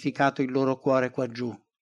aver purificato il loro cuore quaggiù.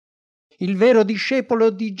 Il vero discepolo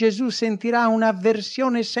di Gesù sentirà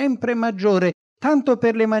un'avversione sempre maggiore, tanto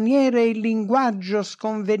per le maniere e il linguaggio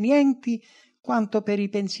sconvenienti, quanto per i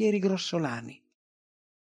pensieri grossolani.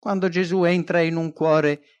 Quando Gesù entra in un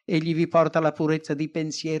cuore, egli vi porta la purezza di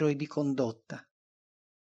pensiero e di condotta.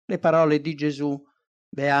 Le parole di Gesù,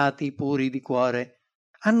 beati i puri di cuore,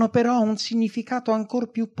 hanno però un significato ancor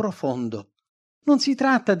più profondo. Non si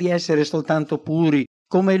tratta di essere soltanto puri,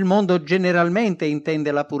 come il mondo generalmente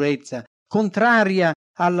intende la purezza, contraria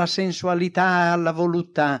alla sensualità e alla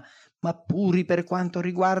voluttà, ma puri per quanto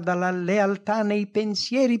riguarda la lealtà nei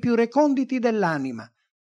pensieri più reconditi dell'anima,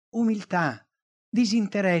 umiltà,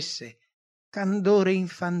 disinteresse, candore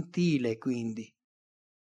infantile, quindi.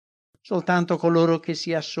 Soltanto coloro che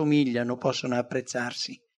si assomigliano possono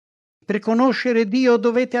apprezzarsi. Per conoscere Dio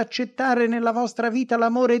dovete accettare nella vostra vita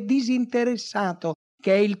l'amore disinteressato,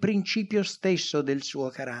 che è il principio stesso del suo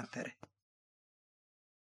carattere.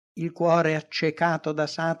 Il cuore accecato da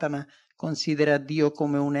Satana considera Dio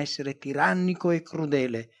come un essere tirannico e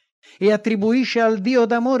crudele e attribuisce al Dio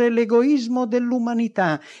d'amore l'egoismo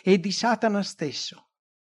dell'umanità e di Satana stesso.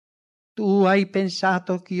 Tu hai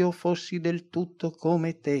pensato che io fossi del tutto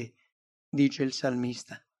come te, dice il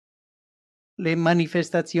salmista. Le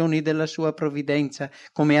manifestazioni della sua provvidenza,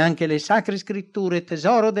 come anche le sacre scritture,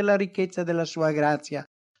 tesoro della ricchezza della sua grazia,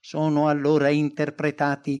 sono allora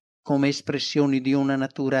interpretati come espressioni di una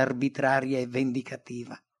natura arbitraria e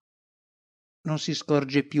vendicativa. Non si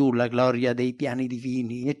scorge più la gloria dei piani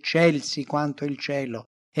divini, eccelsi quanto il cielo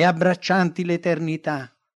e abbraccianti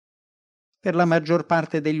l'eternità. Per la maggior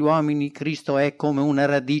parte degli uomini Cristo è come una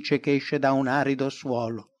radice che esce da un arido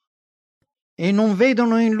suolo. E non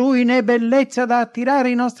vedono in lui né bellezza da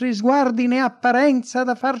attirare i nostri sguardi né apparenza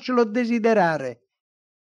da farcelo desiderare.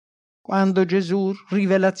 Quando Gesù,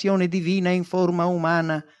 rivelazione divina in forma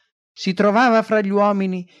umana, si trovava fra gli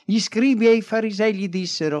uomini, gli scribi e i farisei gli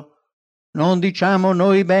dissero: «Non diciamo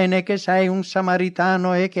noi bene che sei un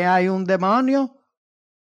samaritano e che hai un demonio?»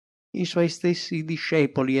 I suoi stessi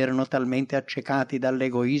discepoli erano talmente accecati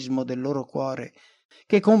dall'egoismo del loro cuore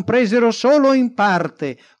che compresero solo in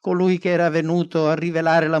parte colui che era venuto a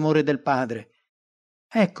rivelare l'amore del Padre.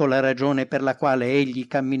 Ecco la ragione per la quale egli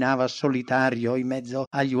camminava solitario in mezzo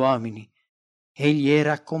agli uomini. Egli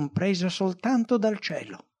era compreso soltanto dal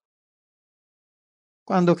cielo.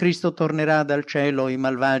 Quando Cristo tornerà dal cielo, i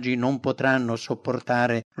malvagi non potranno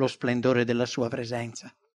sopportare lo splendore della sua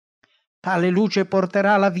presenza. Tale luce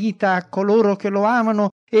porterà la vita a coloro che lo amano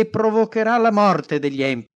e provocherà la morte degli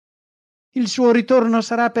empi. Il suo ritorno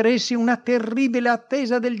sarà per essi una terribile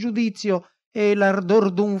attesa del giudizio e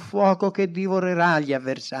l'ardor d'un fuoco che divorerà gli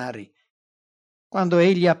avversari. Quando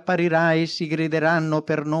egli apparirà, essi grideranno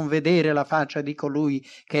per non vedere la faccia di colui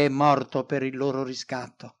che è morto per il loro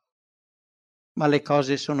riscatto. Ma le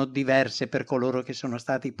cose sono diverse per coloro che sono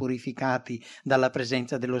stati purificati dalla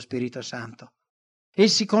presenza dello Spirito Santo.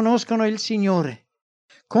 Essi conoscono il Signore.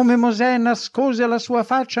 Come Mosè nascose la sua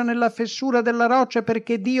faccia nella fessura della roccia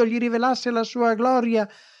perché Dio gli rivelasse la sua gloria,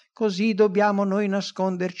 così dobbiamo noi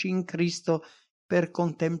nasconderci in Cristo per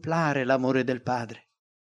contemplare l'amore del Padre.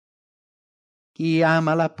 Chi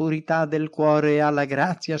ama la purità del cuore e ha la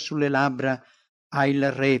grazia sulle labbra ha il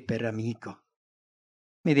Re per amico.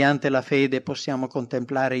 Mediante la fede possiamo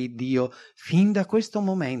contemplare il Dio fin da questo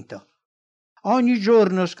momento. Ogni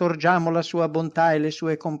giorno scorgiamo la sua bontà e le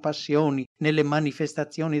sue compassioni nelle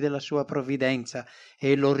manifestazioni della sua provvidenza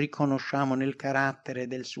e lo riconosciamo nel carattere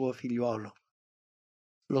del suo figliuolo.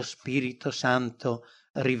 Lo Spirito Santo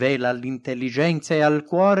rivela all'intelligenza e al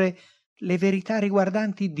cuore le verità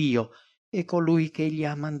riguardanti Dio e colui che egli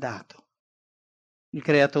ha mandato. Il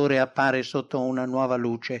Creatore appare sotto una nuova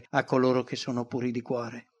luce a coloro che sono puri di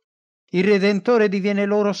cuore. Il Redentore diviene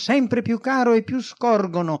loro sempre più caro e più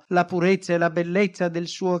scorgono la purezza e la bellezza del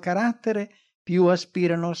suo carattere, più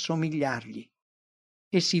aspirano a somigliargli.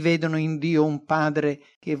 Essi vedono in Dio un padre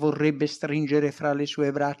che vorrebbe stringere fra le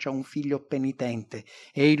sue braccia un figlio penitente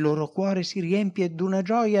e il loro cuore si riempie d'una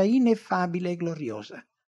gioia ineffabile e gloriosa.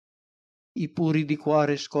 I puri di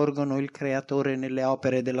cuore scorgono il Creatore nelle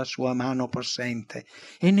opere della sua mano possente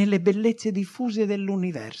e nelle bellezze diffuse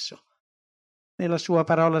dell'universo. Nella sua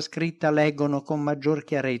parola scritta leggono con maggior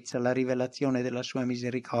chiarezza la rivelazione della sua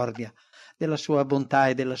misericordia, della sua bontà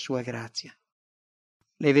e della sua grazia.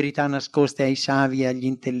 Le verità nascoste ai savi e agli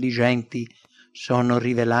intelligenti sono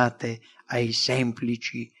rivelate ai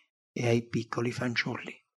semplici e ai piccoli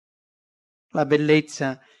fanciulli. La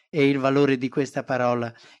bellezza e il valore di questa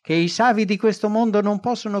parola, che i savi di questo mondo non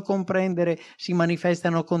possono comprendere, si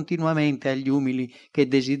manifestano continuamente agli umili che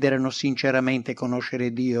desiderano sinceramente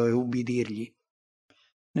conoscere Dio e ubbidirgli.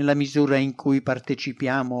 Nella misura in cui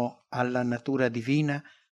partecipiamo alla natura divina,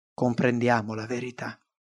 comprendiamo la verità.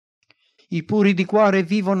 I puri di cuore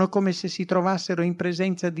vivono come se si trovassero in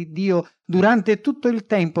presenza di Dio durante tutto il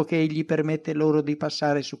tempo che Egli permette loro di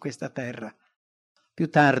passare su questa terra. Più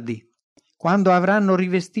tardi, quando avranno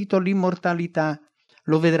rivestito l'immortalità,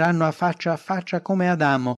 lo vedranno a faccia come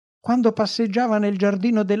Adamo, quando passeggiava nel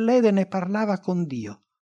giardino dell'Eden e parlava con Dio.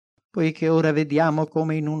 Poiché ora vediamo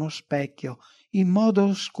come in uno specchio, in modo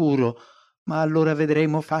oscuro, ma allora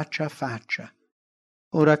vedremo faccia a faccia.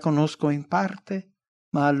 Ora conosco in parte,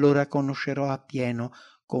 ma allora conoscerò appieno,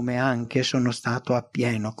 come anche sono stato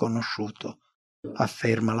appieno conosciuto,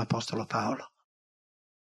 afferma l'Apostolo Paolo.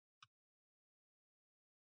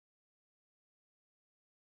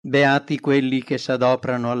 Beati quelli che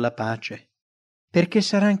s'adoprano alla pace, perché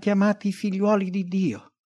saranno chiamati figliuoli di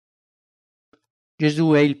Dio.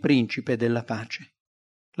 Gesù è il principe della pace.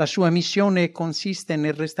 La sua missione consiste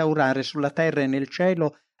nel restaurare sulla terra e nel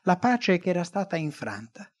cielo la pace che era stata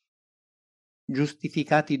infranta.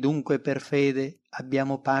 Giustificati dunque per fede,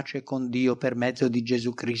 abbiamo pace con Dio per mezzo di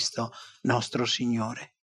Gesù Cristo, nostro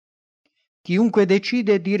Signore. Chiunque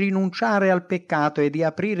decide di rinunciare al peccato e di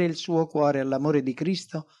aprire il suo cuore all'amore di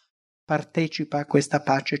Cristo, partecipa a questa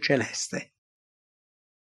pace celeste.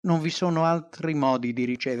 Non vi sono altri modi di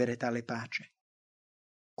ricevere tale pace.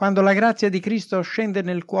 Quando la grazia di Cristo scende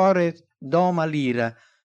nel cuore, doma l'ira,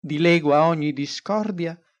 dilegua ogni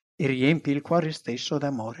discordia e riempie il cuore stesso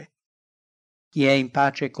d'amore. Chi è in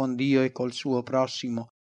pace con Dio e col suo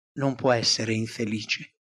prossimo non può essere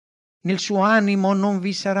infelice. Nel suo animo non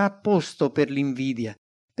vi sarà posto per l'invidia,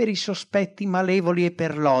 per i sospetti malevoli e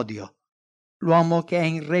per l'odio. L'uomo che è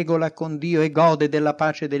in regola con Dio e gode della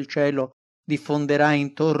pace del cielo diffonderà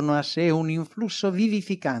intorno a sé un influsso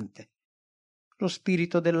vivificante. Lo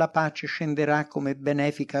spirito della pace scenderà come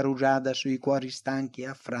benefica rugiada sui cuori stanchi e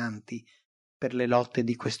affranti per le lotte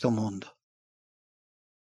di questo mondo.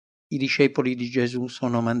 I discepoli di Gesù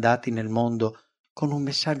sono mandati nel mondo con un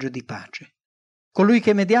messaggio di pace. Colui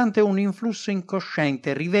che mediante un influsso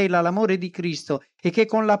incosciente rivela l'amore di Cristo e che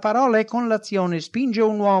con la parola e con l'azione spinge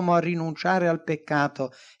un uomo a rinunciare al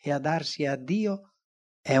peccato e a darsi a Dio,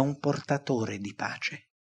 è un portatore di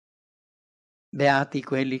pace. Beati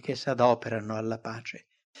quelli che s'adoperano alla pace,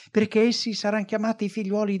 perché essi saranno chiamati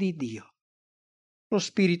figliuoli di Dio. Lo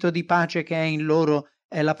spirito di pace che è in loro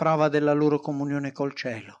è la prova della loro comunione col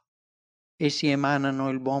cielo. Essi emanano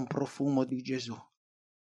il buon profumo di Gesù.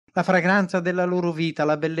 La fragranza della loro vita,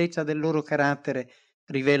 la bellezza del loro carattere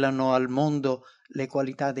rivelano al mondo le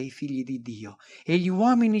qualità dei figli di Dio e gli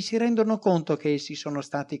uomini si rendono conto che essi sono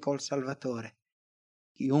stati col Salvatore.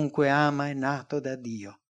 Chiunque ama è nato da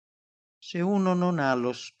Dio. Se uno non ha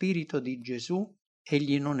lo spirito di Gesù,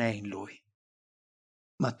 egli non è in lui.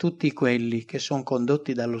 Ma tutti quelli che sono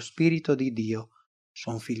condotti dallo spirito di Dio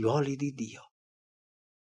sono figliuoli di Dio.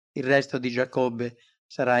 Il resto di Giacobbe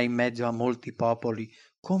sarà in mezzo a molti popoli,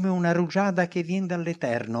 come una rugiada che vien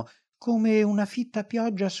dall'Eterno, come una fitta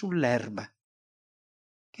pioggia sull'erba,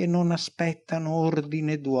 che non aspettano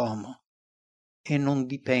ordine d'uomo e non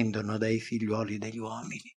dipendono dai figliuoli degli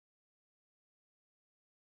uomini.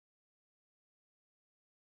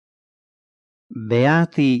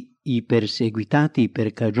 Beati i perseguitati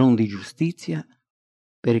per cagion di giustizia,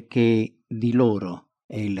 perché di loro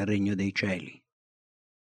è il regno dei cieli.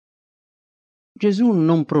 Gesù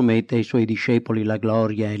non promette ai suoi discepoli la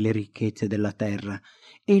gloria e le ricchezze della terra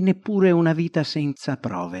e neppure una vita senza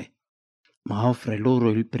prove, ma offre loro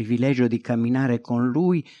il privilegio di camminare con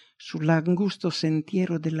Lui sull'angusto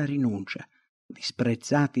sentiero della rinuncia,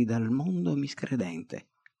 disprezzati dal mondo miscredente.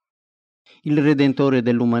 Il Redentore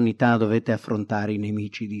dell'umanità dovette affrontare i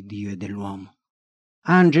nemici di Dio e dell'uomo.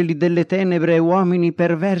 Angeli delle tenebre e uomini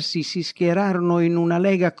perversi si schierarono in una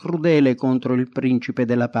lega crudele contro il Principe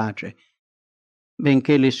della pace.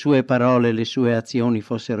 Benché le sue parole e le sue azioni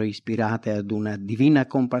fossero ispirate ad una divina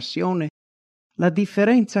compassione, la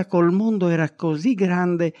differenza col mondo era così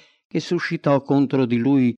grande che suscitò contro di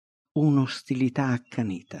lui un'ostilità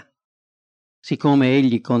accanita. Siccome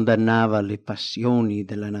egli condannava le passioni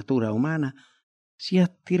della natura umana, si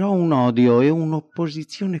attirò un odio e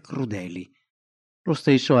un'opposizione crudeli. Lo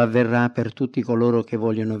stesso avverrà per tutti coloro che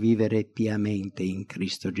vogliono vivere piamente in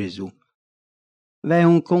Cristo Gesù. V'è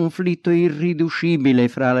un conflitto irriducibile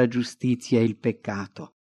fra la giustizia e il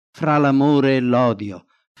peccato, fra l'amore e l'odio,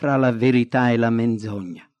 fra la verità e la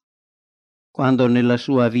menzogna. Quando nella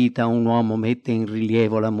sua vita un uomo mette in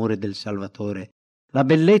rilievo l'amore del Salvatore, la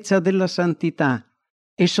bellezza della santità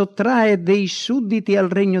e sottrae dei sudditi al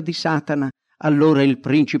regno di Satana, allora il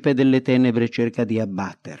principe delle tenebre cerca di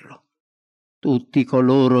abbatterlo. Tutti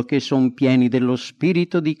coloro che son pieni dello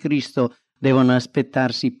Spirito di Cristo devono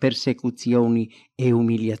aspettarsi persecuzioni e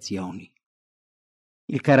umiliazioni.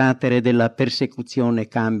 Il carattere della persecuzione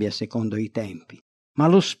cambia secondo i tempi, ma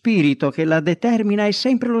lo spirito che la determina è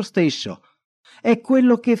sempre lo stesso. È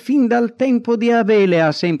quello che fin dal tempo di Abele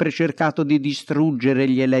ha sempre cercato di distruggere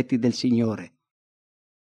gli eletti del Signore.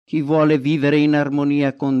 Chi vuole vivere in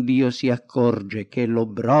armonia con Dio si accorge che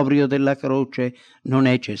l'obbrobrio della croce non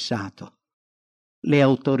è cessato. Le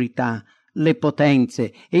autorità, le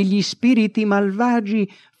potenze e gli spiriti malvagi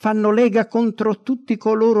fanno lega contro tutti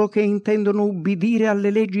coloro che intendono ubbidire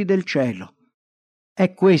alle leggi del cielo.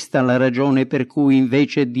 È questa la ragione per cui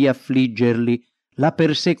invece di affliggerli, la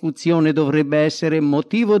persecuzione dovrebbe essere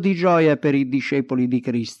motivo di gioia per i discepoli di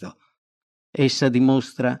Cristo. Essa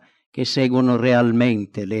dimostra che seguono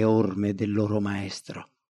realmente le orme del loro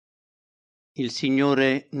Maestro. Il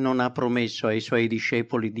Signore non ha promesso ai Suoi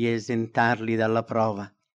discepoli di esentarli dalla prova,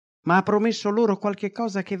 ma ha promesso loro qualche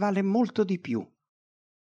cosa che vale molto di più.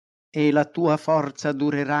 e la tua forza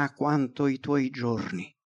durerà quanto i tuoi giorni.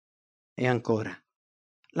 E ancora,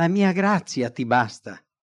 la mia grazia ti basta,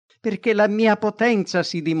 perché la mia potenza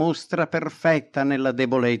si dimostra perfetta nella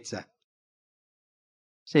debolezza.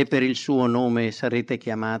 Se per il suo nome sarete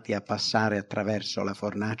chiamati a passare attraverso la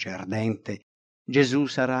fornace ardente, Gesù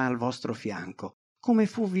sarà al vostro fianco, come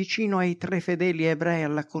fu vicino ai 3 fedeli ebrei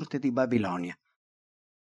alla corte di Babilonia.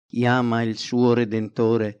 Chi ama il suo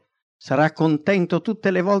Redentore sarà contento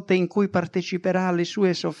tutte le volte in cui parteciperà alle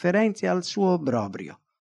sue sofferenze e al suo obbrobrio.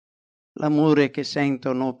 L'amore che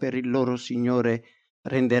sentono per il loro Signore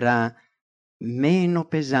renderà meno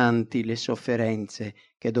pesanti le sofferenze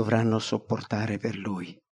che dovranno sopportare per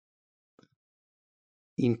Lui.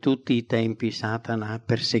 In tutti i tempi Satana ha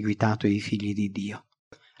perseguitato i figli di Dio,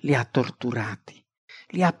 li ha torturati,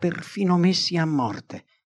 li ha perfino messi a morte,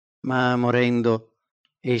 ma morendo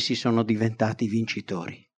essi sono diventati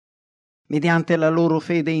vincitori. Mediante la loro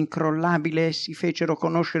fede incrollabile essi fecero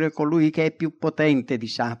conoscere colui che è più potente di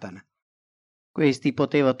Satana. Questi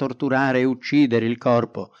poteva torturare e uccidere il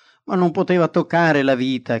corpo, ma non poteva toccare la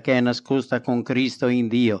vita che è nascosta con Cristo in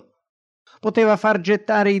Dio. Poteva far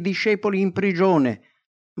gettare i discepoli in prigione,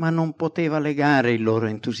 ma non poteva legare il loro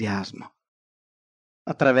entusiasmo.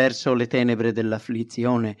 Attraverso le tenebre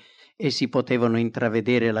dell'afflizione essi potevano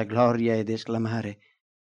intravedere la gloria ed esclamare: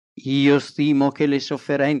 «Io stimo che le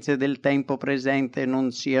sofferenze del tempo presente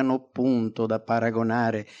non siano punto da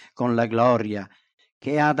paragonare con la gloria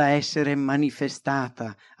che ha da essere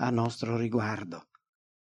manifestata a nostro riguardo,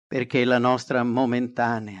 perché la nostra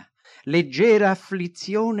momentanea, leggera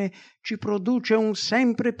afflizione ci produce un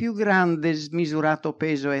sempre più grande smisurato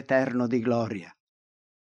peso eterno di gloria».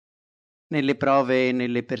 Nelle prove e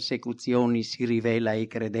nelle persecuzioni si rivela ai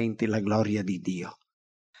credenti la gloria di Dio.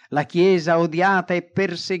 La Chiesa odiata e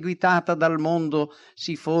perseguitata dal mondo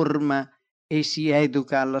si forma e si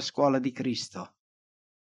educa alla scuola di Cristo.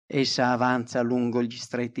 Essa avanza lungo gli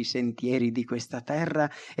stretti sentieri di questa terra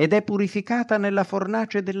ed è purificata nella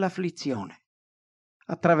fornace dell'afflizione.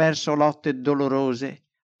 Attraverso lotte dolorose,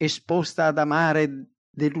 esposta ad amare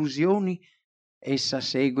delusioni, essa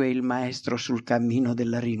segue il Maestro sul cammino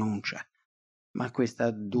della rinuncia. Ma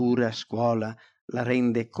questa dura scuola la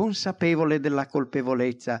rende consapevole della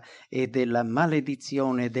colpevolezza e della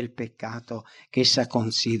maledizione del peccato che essa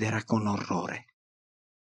considera con orrore.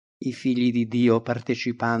 I figli di Dio,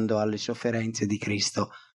 partecipando alle sofferenze di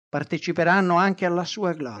Cristo, parteciperanno anche alla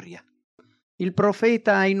sua gloria. Il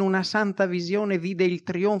profeta in una santa visione vide il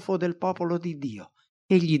trionfo del popolo di Dio.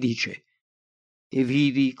 Egli dice: «E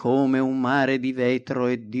vidi come un mare di vetro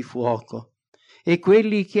e di fuoco, e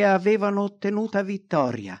quelli che avevano ottenuta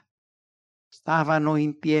vittoria stavano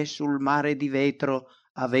in piedi sul mare di vetro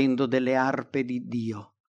avendo delle arpe di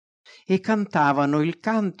Dio e cantavano il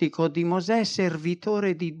cantico di Mosè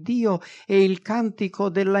servitore di Dio e il cantico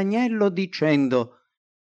dell'agnello dicendo: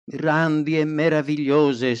 grandi e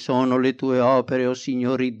meravigliose sono le tue opere, o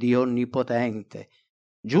Signore Dio onnipotente.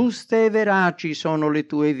 Giuste e veraci sono le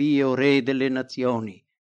tue vie, o Re delle nazioni.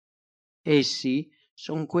 Essi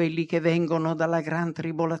son quelli che vengono dalla gran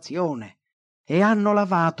tribolazione e hanno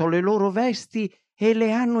lavato le loro vesti e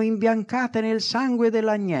le hanno imbiancate nel sangue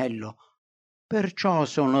dell'agnello. Perciò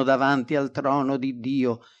sono davanti al trono di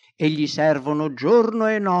Dio e gli servono giorno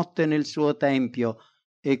e notte nel suo tempio,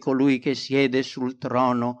 e colui che siede sul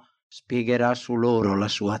trono spiegherà su loro la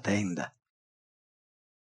sua tenda.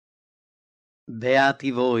 Beati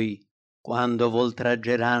voi quando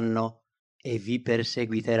v'oltraggeranno e vi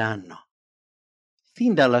perseguiteranno.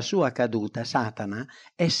 Fin dalla sua caduta Satana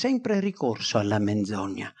è sempre ricorso alla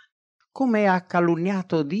menzogna. Come ha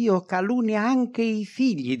calunniato Dio, calunnia anche i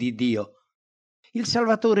figli di Dio. Il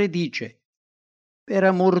Salvatore dice: per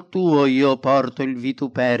amor tuo io porto il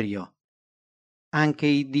vituperio. Anche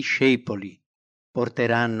i discepoli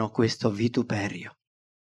porteranno questo vituperio.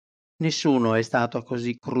 Nessuno è stato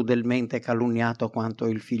così crudelmente calunniato quanto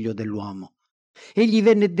il figlio dell'uomo. Egli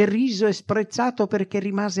venne deriso e sprezzato perché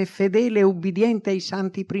rimase fedele e ubbidiente ai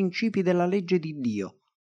santi principi della legge di Dio.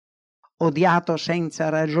 Odiato senza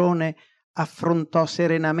ragione, affrontò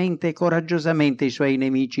serenamente e coraggiosamente i suoi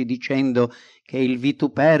nemici dicendo che il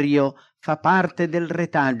vituperio fa parte del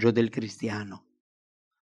retaggio del cristiano.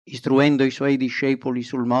 Istruendo i suoi discepoli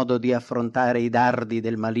sul modo di affrontare i dardi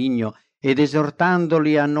del maligno ed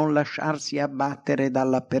esortandoli a non lasciarsi abbattere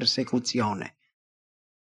dalla persecuzione.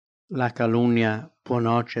 La calunnia può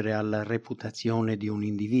nuocere alla reputazione di un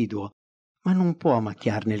individuo, ma non può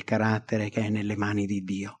macchiarne il carattere che è nelle mani di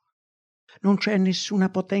Dio. Non c'è nessuna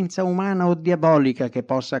potenza umana o diabolica che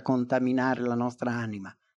possa contaminare la nostra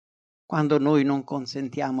anima, quando noi non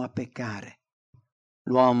consentiamo a peccare.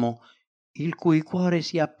 L'uomo il cui cuore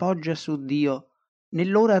si appoggia su Dio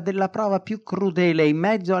nell'ora della prova più crudele e in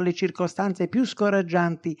mezzo alle circostanze più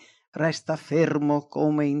scoraggianti, resta fermo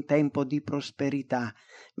come in tempo di prosperità,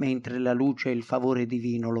 mentre la luce e il favore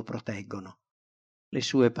divino lo proteggono. Le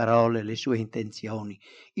sue parole, le sue intenzioni,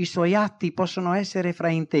 i suoi atti possono essere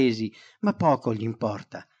fraintesi, ma poco gli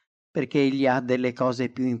importa, perché egli ha delle cose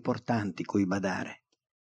più importanti cui badare.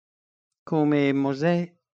 Come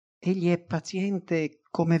Mosè, egli è paziente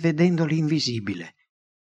come vedendo l'invisibile,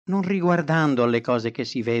 non riguardando alle cose che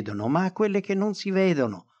si vedono, ma a quelle che non si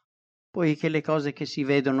vedono, poiché le cose che si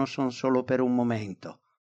vedono sono solo per un momento,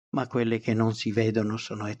 ma quelle che non si vedono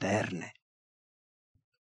sono eterne.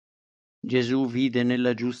 Gesù vide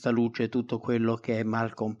nella giusta luce tutto quello che è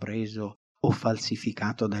mal compreso o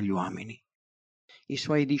falsificato dagli uomini. I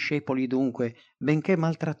suoi discepoli dunque, benché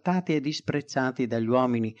maltrattati e disprezzati dagli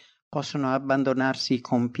uomini, possono abbandonarsi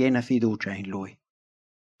con piena fiducia in Lui.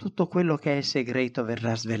 Tutto quello che è segreto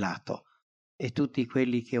verrà svelato e tutti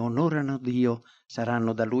quelli che onorano Dio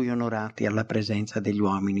saranno da Lui onorati alla presenza degli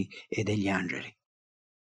uomini e degli angeli.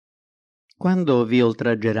 Quando vi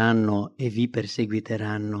oltraggeranno e vi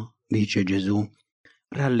perseguiteranno, dice Gesù,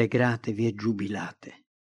 rallegratevi e giubilate.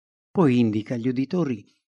 Poi indica agli uditori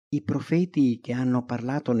i profeti che hanno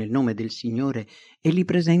parlato nel nome del Signore e li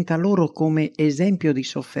presenta loro come esempio di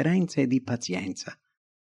sofferenza e di pazienza.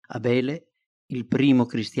 Abele, il primo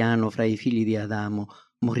cristiano fra i figli di Adamo,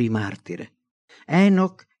 morì martire.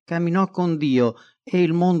 Enoch camminò con Dio e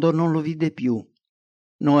il mondo non lo vide più.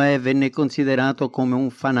 Noè venne considerato come un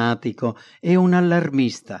fanatico e un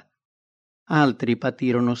allarmista. Altri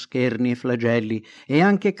patirono scherni e flagelli e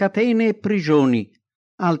anche catene e prigioni.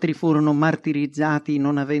 Altri furono martirizzati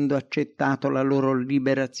non avendo accettato la loro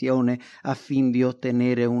liberazione affin di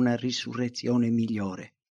ottenere una risurrezione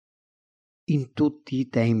migliore. In tutti i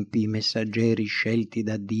tempi i messaggeri scelti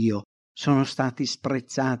da Dio sono stati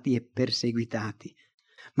sprezzati e perseguitati,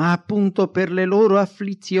 ma appunto per le loro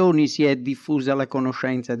afflizioni si è diffusa la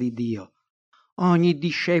conoscenza di Dio. Ogni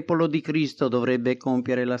discepolo di Cristo dovrebbe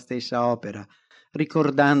compiere la stessa opera,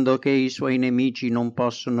 ricordando che i suoi nemici non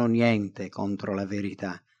possono niente contro la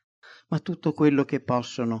verità, ma tutto quello che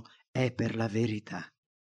possono è per la verità.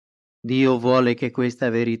 Dio vuole che questa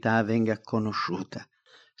verità venga conosciuta,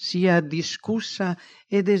 sia discussa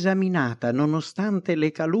ed esaminata, nonostante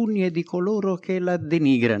le calunnie di coloro che la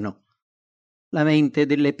denigrano. La mente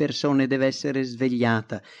delle persone deve essere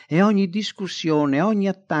svegliata e ogni discussione, ogni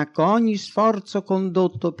attacco, ogni sforzo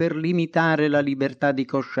condotto per limitare la libertà di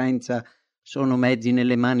coscienza sono mezzi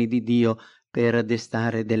nelle mani di Dio per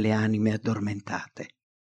addestrare delle anime addormentate.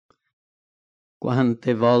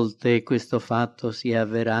 Quante volte questo fatto si è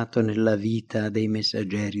avverato nella vita dei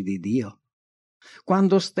messaggeri di Dio?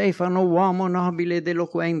 Quando Stefano, uomo nobile ed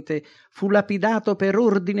eloquente, fu lapidato per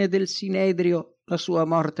ordine del Sinedrio, la sua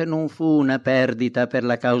morte non fu una perdita per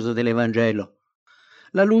la causa dell'Evangelo.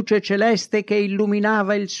 La luce celeste che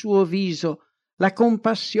illuminava il suo viso, la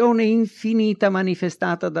compassione infinita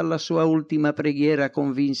manifestata dalla sua ultima preghiera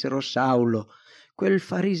convinsero Saulo, quel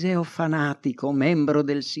fariseo fanatico, membro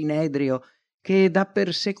del Sinedrio, che da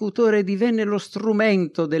persecutore divenne lo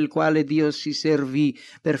strumento del quale Dio si servì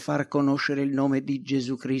per far conoscere il nome di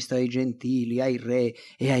Gesù Cristo ai gentili, ai re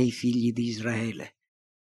e ai figli di Israele.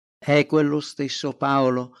 È quello stesso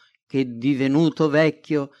Paolo che, divenuto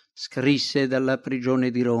vecchio, scrisse dalla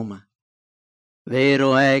prigione di Roma: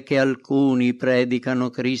 «Vero è che alcuni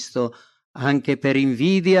predicano Cristo anche per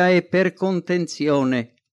invidia e per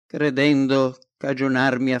contenzione, credendo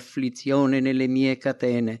cagionarmi afflizione nelle mie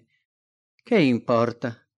catene. Che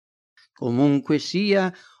importa? Comunque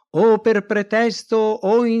sia, o per pretesto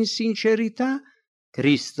o in sincerità,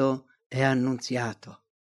 Cristo è annunziato».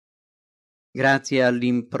 Grazie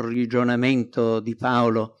all'imprigionamento di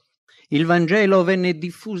Paolo, il Vangelo venne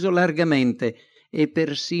diffuso largamente e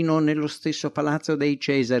persino nello stesso palazzo dei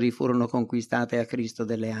Cesari furono conquistate a Cristo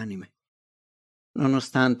delle anime.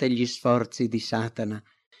 Nonostante gli sforzi di Satana,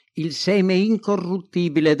 il seme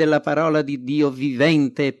incorruttibile della parola di Dio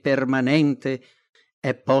vivente e permanente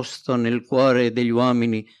è posto nel cuore degli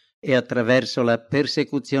uomini e attraverso la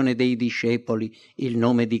persecuzione dei discepoli il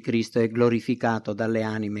nome di Cristo è glorificato dalle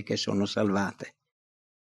anime che sono salvate.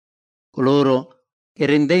 Coloro che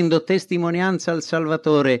rendendo testimonianza al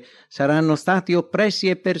Salvatore saranno stati oppressi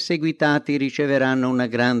e perseguitati riceveranno una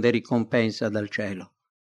grande ricompensa dal cielo.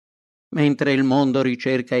 Mentre il mondo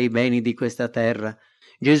ricerca i beni di questa terra,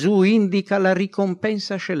 Gesù indica la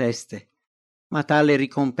ricompensa celeste, ma tale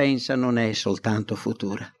ricompensa non è soltanto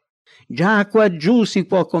futura. Già quaggiù si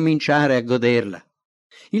può cominciare a goderla.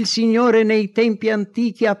 Il Signore nei tempi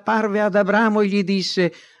antichi apparve ad Abramo e gli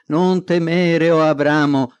disse: «Non temere, o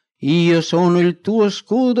Abramo, Io sono il tuo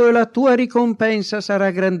scudo e la tua ricompensa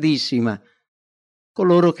sarà grandissima.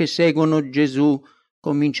 Coloro che seguono Gesù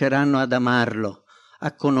cominceranno ad amarlo,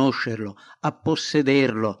 a conoscerlo, a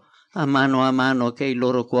possederlo, a mano che il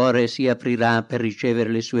loro cuore si aprirà per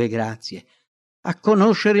ricevere le sue grazie, a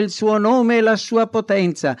conoscere il suo nome e la sua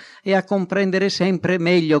potenza e a comprendere sempre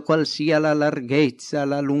meglio qual sia la larghezza,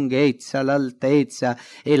 la lunghezza, l'altezza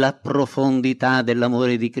e la profondità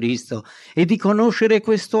dell'amore di Cristo, e di conoscere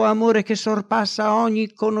questo amore che sorpassa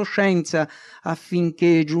ogni conoscenza,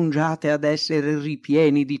 affinché giungiate ad essere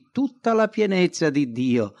ripieni di tutta la pienezza di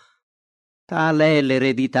Dio. Tal è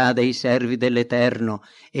l'eredità dei servi dell'Eterno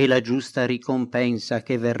e la giusta ricompensa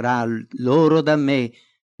che verrà loro da me,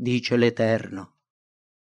 dice l'Eterno.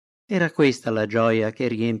 Era questa la gioia che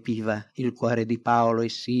riempiva il cuore di Paolo e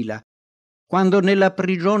Sila, quando nella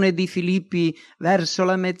prigione di Filippi verso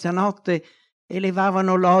la mezzanotte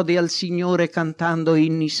elevavano lodi al Signore cantando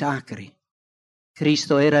inni sacri.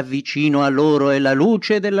 Cristo era vicino a loro e la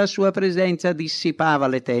luce della sua presenza dissipava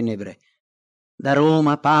le tenebre. Da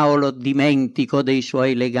Roma Paolo, dimentico dei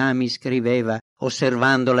suoi legami, scriveva,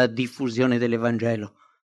 osservando la diffusione dell'Evangelo.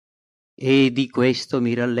 E di questo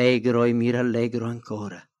mi rallegro e mi rallegro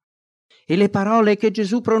ancora. E le parole che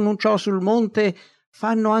Gesù pronunciò sul monte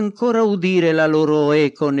fanno ancora udire la loro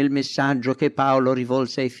eco nel messaggio che Paolo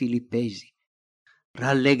rivolse ai Filippesi.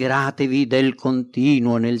 Rallegratevi del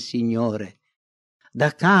continuo nel Signore.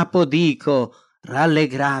 Da capo dico,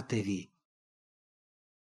 rallegratevi.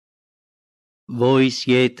 Voi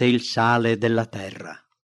siete il sale della terra.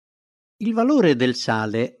 Il valore del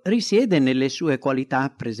sale risiede nelle sue qualità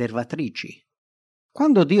preservatrici.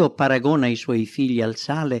 Quando Dio paragona i suoi figli al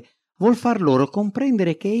sale, vuol far loro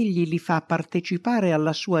comprendere che egli li fa partecipare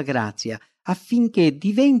alla sua grazia, affinché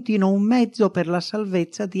diventino un mezzo per la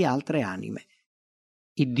salvezza di altre anime.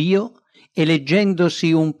 Il Dio,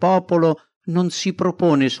 eleggendosi un popolo, non si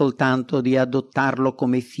propone soltanto di adottarlo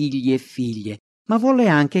come figli e figlie, ma vuole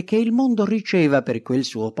anche che il mondo riceva per quel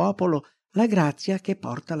suo popolo la grazia che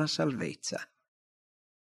porta la salvezza.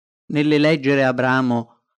 Nell'eleggere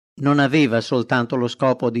Abramo non aveva soltanto lo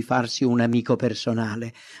scopo di farsi un amico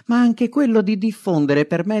personale, ma anche quello di diffondere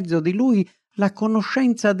per mezzo di lui la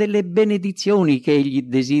conoscenza delle benedizioni che egli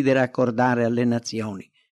desidera accordare alle nazioni.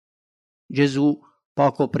 Gesù,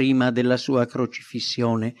 poco prima della sua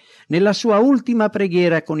crocifissione, nella sua ultima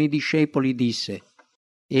preghiera con i discepoli disse: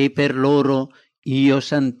 «E per loro io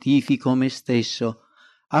santifico me stesso,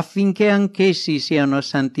 affinché anch'essi siano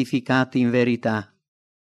santificati in verità».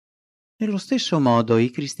 Nello stesso modo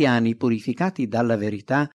i cristiani purificati dalla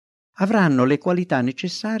verità avranno le qualità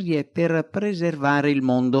necessarie per preservare il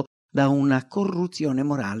mondo da una corruzione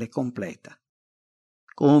morale completa.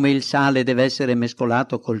 Come il sale deve essere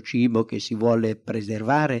mescolato col cibo che si vuole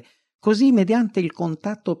preservare, così mediante il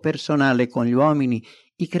contatto personale con gli uomini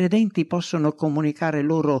i credenti possono comunicare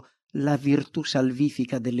loro la virtù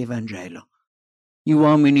salvifica dell'Evangelo. Gli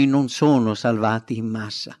uomini non sono salvati in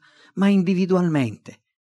massa, ma individualmente.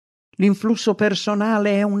 L'influsso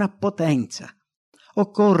personale è una potenza.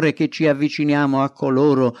 Occorre che ci avviciniamo a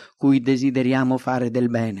coloro cui desideriamo fare del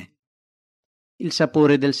bene. Il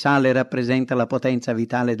sapore del sale rappresenta la potenza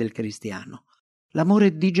vitale del cristiano,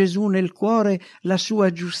 l'amore di Gesù nel cuore, la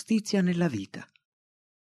sua giustizia nella vita.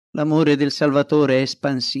 L'amore del Salvatore è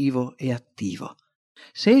espansivo e attivo.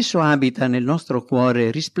 Se esso abita nel nostro cuore,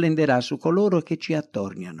 risplenderà su coloro che ci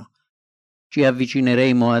attorniano. Ci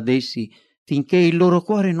avvicineremo ad essi finché il loro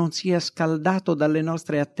cuore non sia scaldato dalle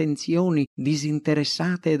nostre attenzioni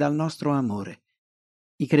disinteressate e dal nostro amore.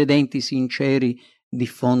 I credenti sinceri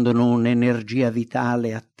diffondono un'energia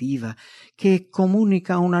vitale attiva che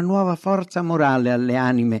comunica una nuova forza morale alle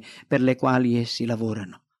anime per le quali essi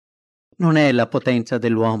lavorano. Non è la potenza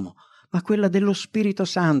dell'uomo, ma quella dello Spirito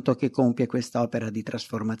Santo che compie quest'opera di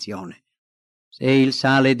trasformazione. Se il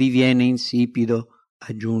sale diviene insipido,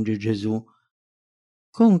 aggiunge Gesù,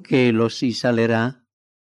 con che lo si salerà?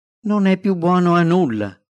 Non è più buono a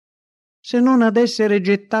nulla, se non ad essere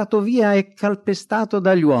gettato via e calpestato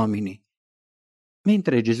dagli uomini.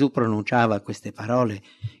 Mentre Gesù pronunciava queste parole,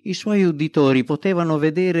 i suoi uditori potevano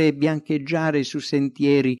vedere biancheggiare su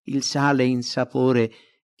sentieri il sale insapore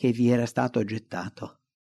che vi era stato gettato.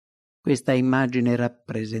 Questa immagine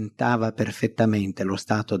rappresentava perfettamente lo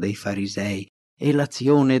stato dei farisei e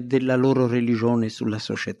l'azione della loro religione sulla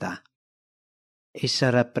società. Essa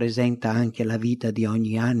rappresenta anche la vita di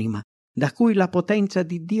ogni anima da cui la potenza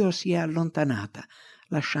di Dio si è allontanata,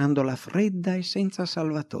 lasciandola fredda e senza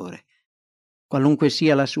Salvatore. Qualunque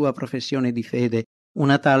sia la sua professione di fede,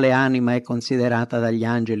 una tale anima è considerata dagli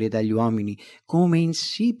angeli e dagli uomini come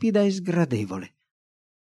insipida e sgradevole.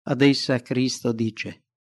 Ad essa Cristo dice: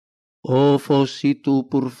 Oh, fossi tu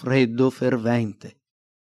pur freddo fervente.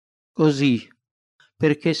 Così,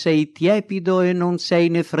 perché sei tiepido e non sei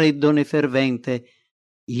né freddo né fervente,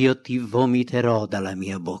 io ti vomiterò dalla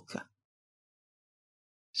mia bocca.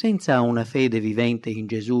 Senza una fede vivente in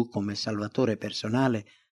Gesù come Salvatore personale,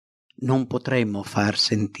 non potremmo far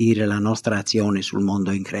sentire la nostra azione sul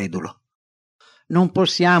mondo incredulo. Non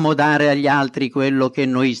possiamo dare agli altri quello che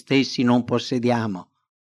noi stessi non possediamo.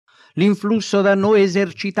 L'influsso da noi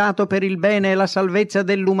esercitato per il bene e la salvezza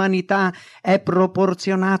dell'umanità è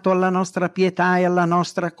proporzionato alla nostra pietà e alla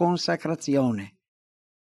nostra consacrazione.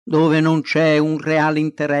 Dove non c'è un reale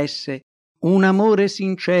interesse, un amore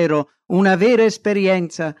sincero, una vera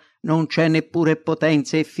esperienza, non c'è neppure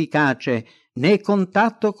potenza efficace, né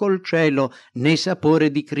contatto col cielo, né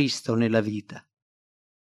sapore di Cristo nella vita.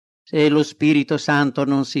 Se lo Spirito Santo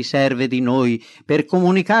non si serve di noi per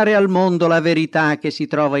comunicare al mondo la verità che si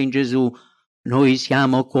trova in Gesù, noi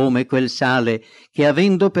siamo come quel sale che,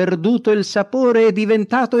 avendo perduto il sapore, è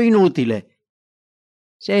diventato inutile.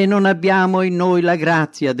 Se non abbiamo in noi la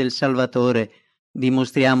grazia del Salvatore,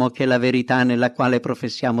 dimostriamo che la verità nella quale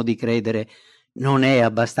professiamo di credere non è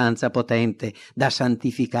abbastanza potente da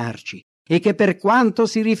santificarci e che per quanto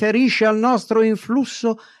si riferisce al nostro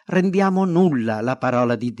influsso rendiamo nulla la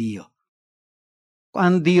parola di Dio.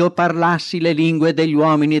 Quand'io parlassi le lingue degli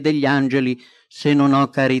uomini e degli angeli, se non ho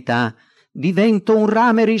carità, divento un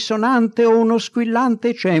rame risonante o uno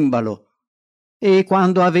squillante cembalo. E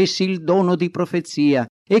quando avessi il dono di profezia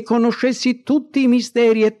e conoscessi tutti i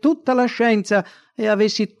misteri e tutta la scienza e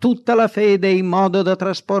avessi tutta la fede in modo da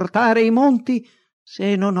trasportare i monti,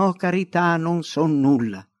 se non ho carità non son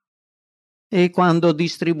nulla. E quando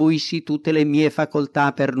distribuissi tutte le mie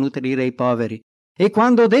facoltà per nutrire i poveri, e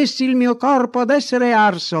quando dessi il mio corpo ad essere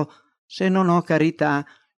arso, se non ho carità,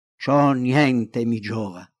 ciò niente mi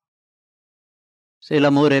giova. Se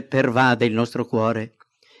l'amore pervade il nostro cuore,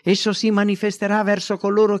 esso si manifesterà verso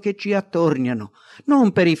coloro che ci attorniano,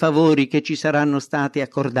 non per i favori che ci saranno stati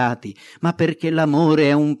accordati, ma perché l'amore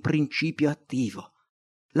è un principio attivo.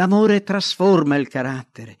 L'amore trasforma il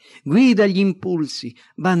carattere, guida gli impulsi,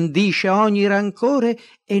 bandisce ogni rancore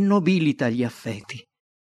e nobilita gli affetti.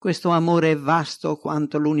 Questo amore è vasto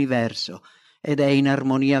quanto l'universo ed è in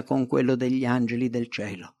armonia con quello degli angeli del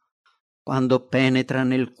cielo. Quando penetra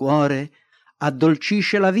nel cuore,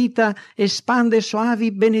 addolcisce la vita e spande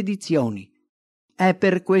soavi benedizioni. È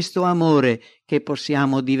per questo amore che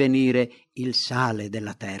possiamo divenire il sale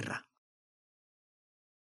della terra.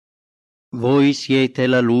 Voi siete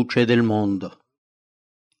la luce del mondo.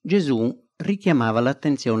 Gesù richiamava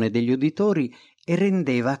l'attenzione degli uditori e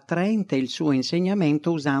rendeva attraente il suo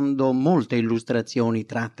insegnamento usando molte illustrazioni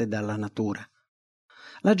tratte dalla natura.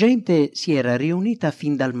 La gente si era riunita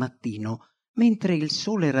fin dal mattino, mentre il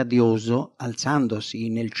sole radioso, alzandosi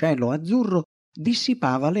nel cielo azzurro,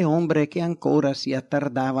 dissipava le ombre che ancora si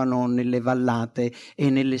attardavano nelle vallate e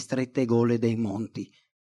nelle strette gole dei monti.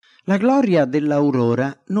 La gloria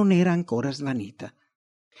dell'aurora non era ancora svanita.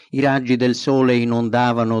 I raggi del sole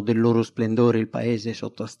inondavano del loro splendore il paese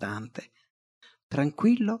sottostante.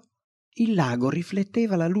 Tranquillo, il lago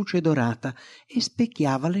rifletteva la luce dorata e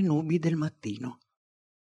specchiava le nubi del mattino.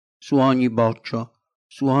 Su ogni boccio,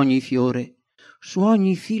 su ogni fiore, su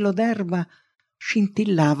ogni filo d'erba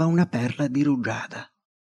scintillava una perla di rugiada.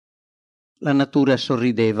 La natura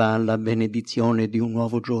sorrideva alla benedizione di un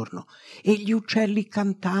nuovo giorno e gli uccelli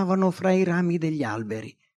cantavano fra i rami degli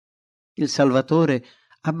alberi. Il Salvatore,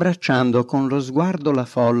 abbracciando con lo sguardo la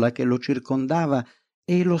folla che lo circondava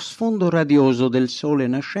e lo sfondo radioso del sole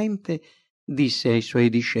nascente, disse ai suoi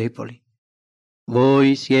discepoli: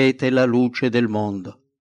 «Voi siete la luce del mondo».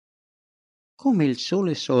 Come il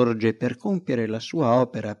sole sorge per compiere la sua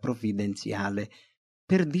opera provvidenziale,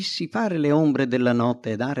 per dissipare le ombre della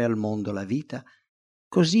notte e dare al mondo la vita,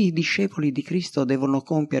 così i discepoli di Cristo devono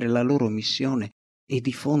compiere la loro missione e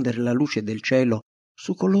diffondere la luce del cielo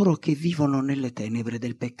su coloro che vivono nelle tenebre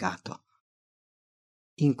del peccato.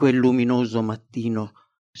 In quel luminoso mattino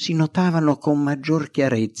si notavano con maggior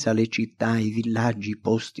chiarezza le città e i villaggi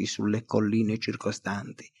posti sulle colline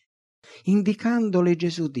circostanti. Indicandole,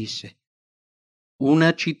 Gesù disse: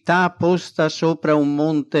 «Una città posta sopra un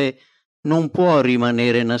monte non può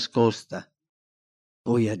rimanere nascosta».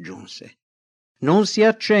 Poi aggiunse: «Non si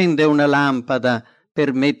accende una lampada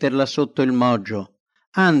per metterla sotto il moggio,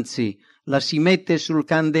 anzi la si mette sul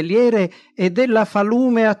candeliere ed ella fa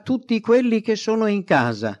lume a tutti quelli che sono in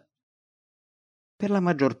casa». Per la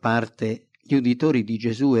maggior parte gli uditori di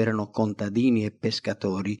Gesù erano contadini e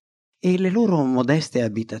pescatori e le loro modeste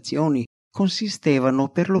abitazioni consistevano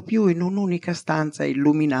per lo più in un'unica stanza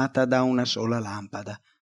illuminata da una sola lampada.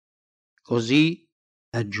 Così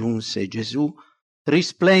aggiunse Gesù,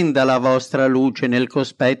 risplenda la vostra luce nel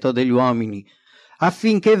cospetto degli uomini,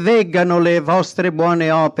 affinché veggano le vostre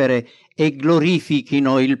buone opere e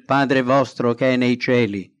glorifichino il Padre vostro che è nei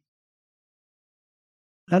cieli.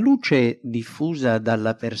 La luce diffusa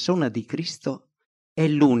dalla persona di Cristo è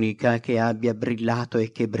l'unica che abbia brillato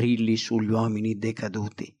e che brilli sugli uomini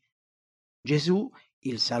decaduti. Gesù,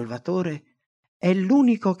 il Salvatore, è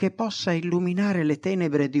l'unico che possa illuminare le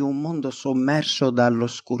tenebre di un mondo sommerso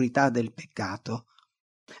dall'oscurità del peccato.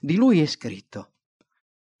 Di Lui è scritto: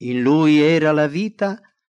 in Lui era la vita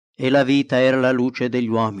e la vita era la luce degli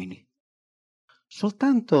uomini.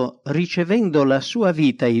 Soltanto ricevendo la sua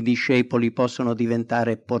vita i discepoli possono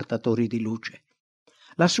diventare portatori di luce.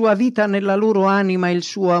 La sua vita nella loro anima e il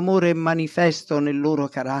suo amore manifesto nel loro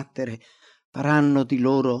carattere faranno di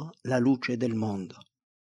loro la luce del mondo.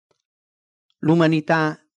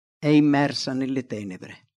 L'umanità è immersa nelle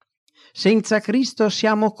tenebre. Senza Cristo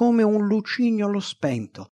siamo come un lucignolo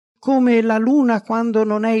spento, come la luna quando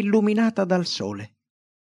non è illuminata dal sole.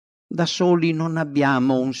 Da soli non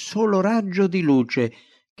abbiamo un solo raggio di luce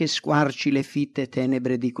che squarci le fitte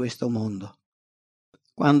tenebre di questo mondo.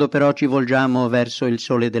 Quando però ci volgiamo verso il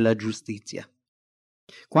sole della giustizia,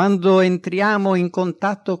 quando entriamo in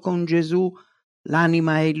contatto con Gesù,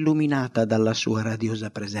 l'anima è illuminata dalla sua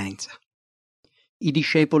radiosa presenza. I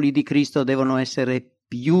discepoli di Cristo devono essere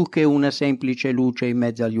più che una semplice luce in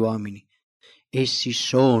mezzo agli uomini. Essi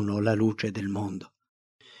sono la luce del mondo.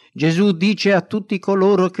 Gesù dice a tutti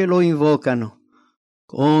coloro che lo invocano: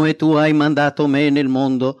 come tu hai mandato me nel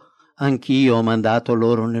mondo, anch'io ho mandato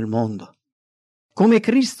loro nel mondo. Come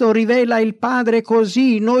Cristo rivela il Padre,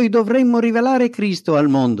 così noi dovremmo rivelare Cristo al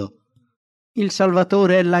mondo. Il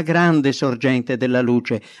Salvatore è la grande sorgente della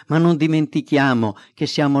luce, ma non dimentichiamo che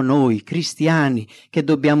siamo noi, cristiani, che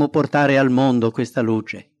dobbiamo portare al mondo questa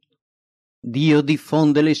luce. Dio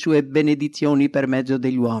diffonde le sue benedizioni per mezzo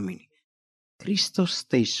degli uomini. Cristo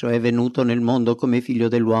stesso è venuto nel mondo come figlio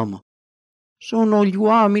dell'uomo. Sono gli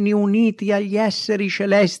uomini uniti agli esseri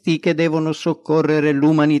celesti che devono soccorrere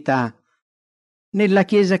l'umanità. Nella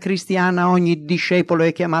Chiesa cristiana ogni discepolo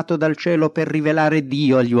è chiamato dal cielo per rivelare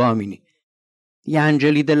Dio agli uomini. Gli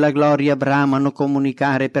angeli della gloria bramano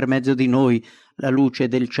comunicare per mezzo di noi la luce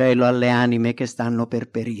del cielo alle anime che stanno per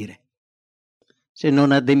perire. Se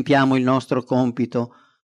non adempiamo il nostro compito,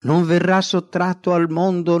 non verrà sottratto al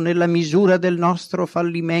mondo nella misura del nostro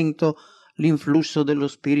fallimento l'influsso dello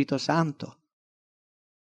Spirito Santo.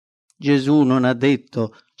 Gesù non ha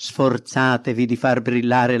detto: sforzatevi di far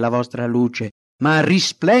brillare la vostra luce, ma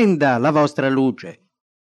risplenda la vostra luce.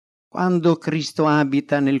 Quando Cristo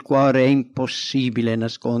abita nel cuore è impossibile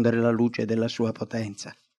nascondere la luce della sua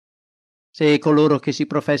potenza. Se coloro che si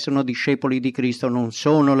professano discepoli di Cristo non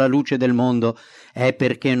sono la luce del mondo, è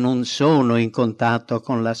perché non sono in contatto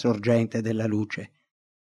con la sorgente della luce.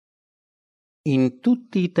 In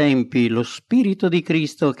tutti i tempi lo Spirito di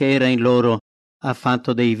Cristo che era in loro ha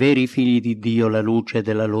fatto dei veri figli di Dio la luce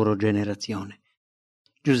della loro generazione.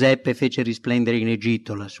 Giuseppe fece risplendere in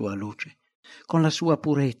Egitto la sua luce. Con la sua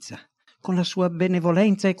purezza, con la sua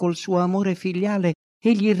benevolenza e col suo amore filiale,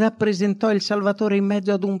 egli rappresentò il Salvatore in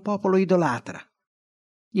mezzo ad un popolo idolatra.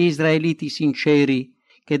 Gli israeliti sinceri,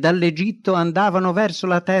 che dall'Egitto andavano verso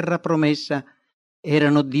la terra promessa,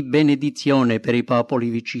 erano di benedizione per i popoli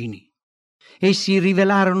vicini. Essi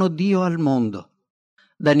rivelarono Dio al mondo.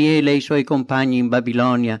 Daniele e i suoi compagni in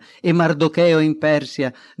Babilonia e Mardocheo in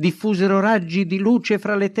Persia diffusero raggi di luce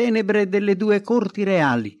fra le tenebre delle due corti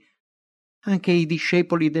reali. Anche i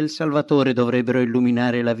discepoli del Salvatore dovrebbero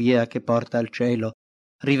illuminare la via che porta al cielo,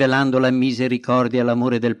 rivelando la misericordia e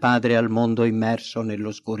l'amore del Padre al mondo immerso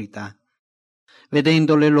nell'oscurità.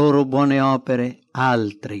 Vedendo le loro buone opere,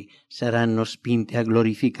 altri saranno spinti a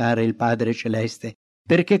glorificare il Padre Celeste,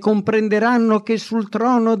 perché comprenderanno che sul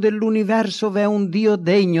trono dell'universo v'è un Dio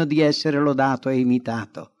degno di essere lodato e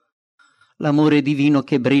imitato. L'amore divino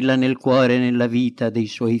che brilla nel cuore e nella vita dei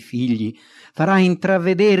suoi figli farà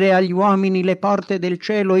intravedere agli uomini le porte del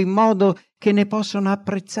cielo in modo che ne possano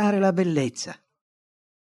apprezzare la bellezza.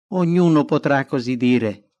 Ognuno potrà così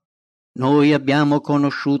dire: noi abbiamo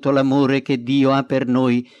conosciuto l'amore che Dio ha per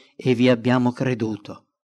noi e vi abbiamo creduto.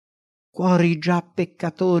 Cuori già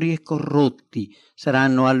peccatori e corrotti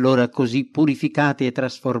saranno allora così purificati e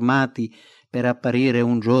trasformati per apparire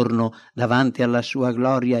un giorno davanti alla sua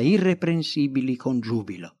gloria irreprensibili con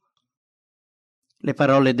giubilo. Le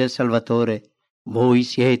parole del Salvatore, voi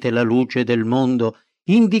siete la luce del mondo,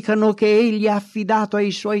 indicano che egli ha affidato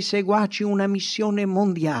ai suoi seguaci una missione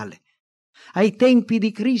mondiale. Ai tempi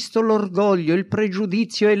di Cristo l'orgoglio, il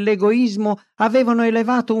pregiudizio e l'egoismo avevano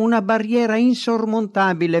elevato una barriera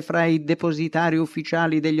insormontabile fra i depositari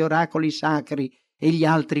ufficiali degli oracoli sacri e gli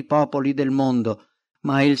altri popoli del mondo,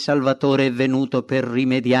 ma il Salvatore è venuto per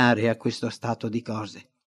rimediare a questo stato di cose.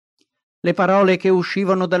 Le parole che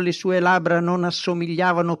uscivano dalle sue labbra non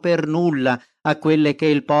assomigliavano per nulla a quelle che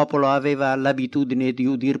il popolo aveva l'abitudine di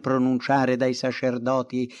udir pronunciare dai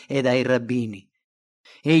sacerdoti e dai rabbini.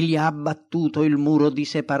 Egli ha abbattuto il muro di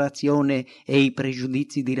separazione e i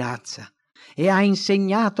pregiudizi di razza e ha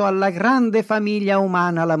insegnato alla grande famiglia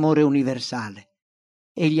umana l'amore universale.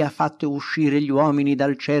 Egli ha fatto uscire gli uomini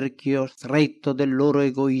dal cerchio stretto del loro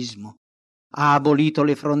egoismo. Ha abolito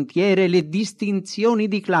le frontiere e le distinzioni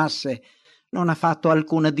di classe. Non ha fatto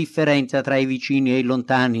alcuna differenza tra i vicini e i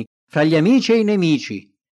lontani, fra gli amici e i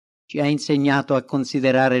nemici. Ci ha insegnato a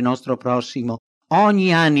considerare il nostro prossimo,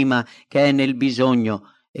 ogni anima che è nel bisogno,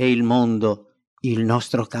 e il mondo il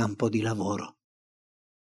nostro campo di lavoro.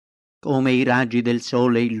 Come i raggi del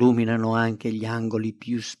sole illuminano anche gli angoli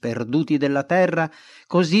più sperduti della terra,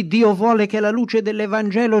 così Dio vuole che la luce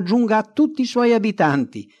dell'Evangelo giunga a tutti i suoi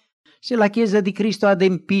abitanti. Se la Chiesa di Cristo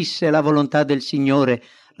adempisse la volontà del Signore,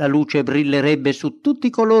 la luce brillerebbe su tutti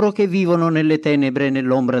coloro che vivono nelle tenebre e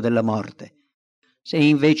nell'ombra della morte. Se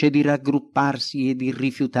invece di raggrupparsi e di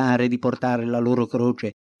rifiutare di portare la loro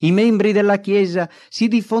croce, i membri della Chiesa si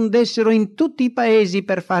diffondessero in tutti i paesi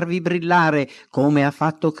per farvi brillare, come ha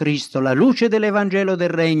fatto Cristo, la luce dell'Evangelo del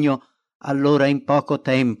Regno, allora in poco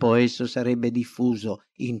tempo esso sarebbe diffuso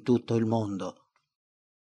in tutto il mondo.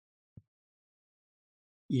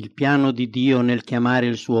 Il piano di Dio nel chiamare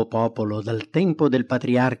il suo popolo dal tempo del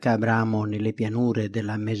patriarca Abramo nelle pianure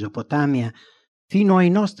della Mesopotamia fino ai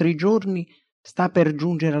nostri giorni sta per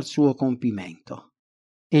giungere al suo compimento.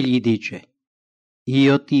 Egli dice: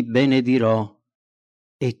 «Io ti benedirò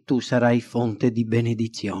e tu sarai fonte di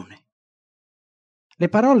benedizione». Le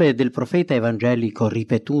parole del profeta evangelico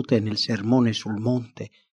ripetute nel sermone sul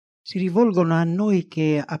monte si rivolgono a noi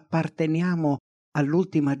che apparteniamo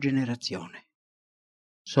all'ultima generazione.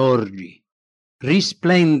 Sorgi,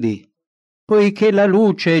 risplendi, poiché la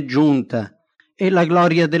luce è giunta e la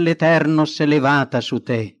gloria dell'Eterno s'è levata su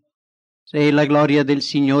te. Se la gloria del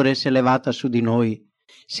Signore s'è levata su di noi,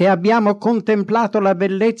 se abbiamo contemplato la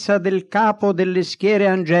bellezza del capo delle schiere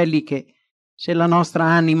angeliche, se la nostra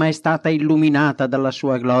anima è stata illuminata dalla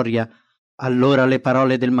sua gloria, allora le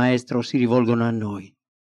parole del Maestro si rivolgono a noi.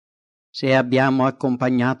 Se abbiamo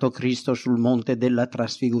accompagnato Cristo sul monte della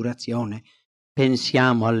trasfigurazione,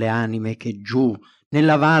 pensiamo alle anime che giù,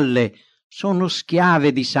 nella valle, sono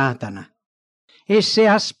schiave di Satana. Esse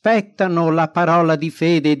aspettano la parola di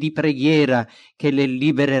fede e di preghiera che le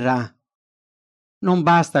libererà. Non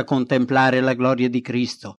basta contemplare la gloria di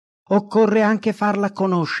Cristo, occorre anche farla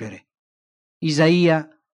conoscere. Isaia,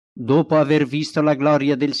 dopo aver visto la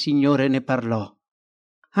gloria del Signore, ne parlò.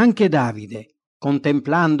 Anche Davide,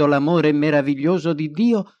 contemplando l'amore meraviglioso di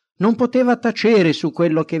Dio, non poteva tacere su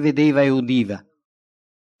quello che vedeva e udiva.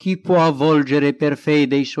 Chi può volgere per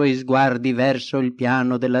fede i suoi sguardi verso il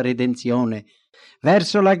piano della redenzione,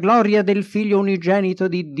 verso la gloria del Figlio unigenito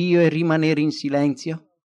di Dio e rimanere in silenzio?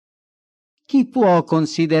 Chi può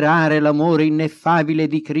considerare l'amore ineffabile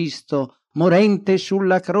di Cristo, morente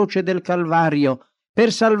sulla croce del Calvario,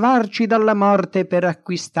 per salvarci dalla morte e per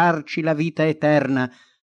acquistarci la vita eterna,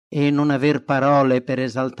 e non aver parole per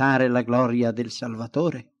esaltare la gloria del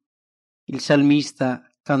Salvatore? Il salmista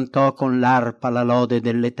cantò con l'arpa la lode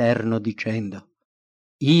dell'Eterno dicendo: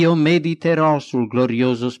 «Io mediterò sul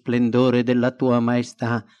glorioso splendore della tua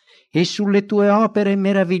maestà e sulle tue opere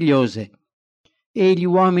meravigliose. E gli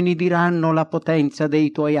uomini diranno la potenza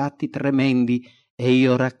dei tuoi atti tremendi, e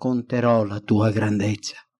io racconterò la tua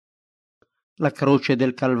grandezza». La croce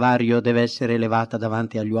del Calvario deve essere elevata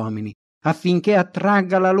davanti agli uomini, affinché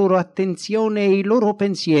attragga la loro attenzione e i loro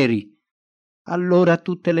pensieri. Allora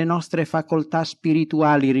tutte le nostre facoltà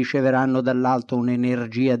spirituali riceveranno dall'alto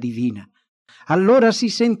un'energia divina. Allora si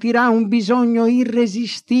sentirà un bisogno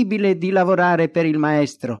irresistibile di lavorare per il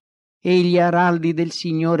Maestro, e gli araldi del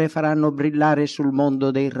Signore faranno brillare sul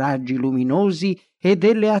mondo dei raggi luminosi e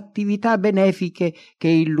delle attività benefiche che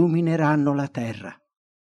illumineranno la terra.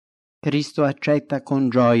 Cristo accetta con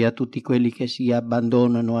gioia tutti quelli che si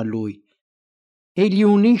abbandonano a Lui. Egli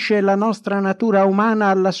unisce la nostra natura umana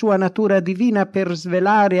alla sua natura divina per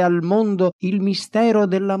svelare al mondo il mistero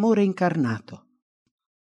dell'amore incarnato.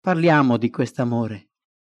 Parliamo di quest'amore,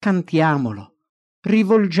 cantiamolo,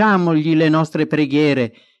 rivolgiamogli le nostre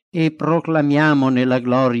preghiere e proclamiamone la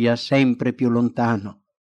gloria sempre più lontano.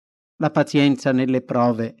 La pazienza nelle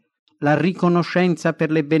prove, la riconoscenza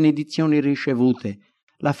per le benedizioni ricevute,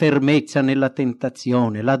 la fermezza nella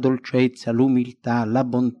tentazione, la dolcezza, l'umiltà, la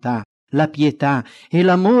bontà, la pietà e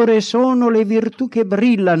l'amore sono le virtù che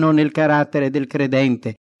brillano nel carattere del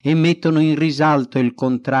credente e mettono in risalto il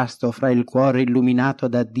contrasto fra il cuore illuminato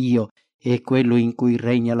da Dio e quello in cui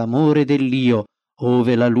regna l'amore dell'Io,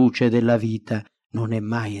 ove la luce della vita non è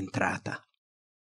mai entrata.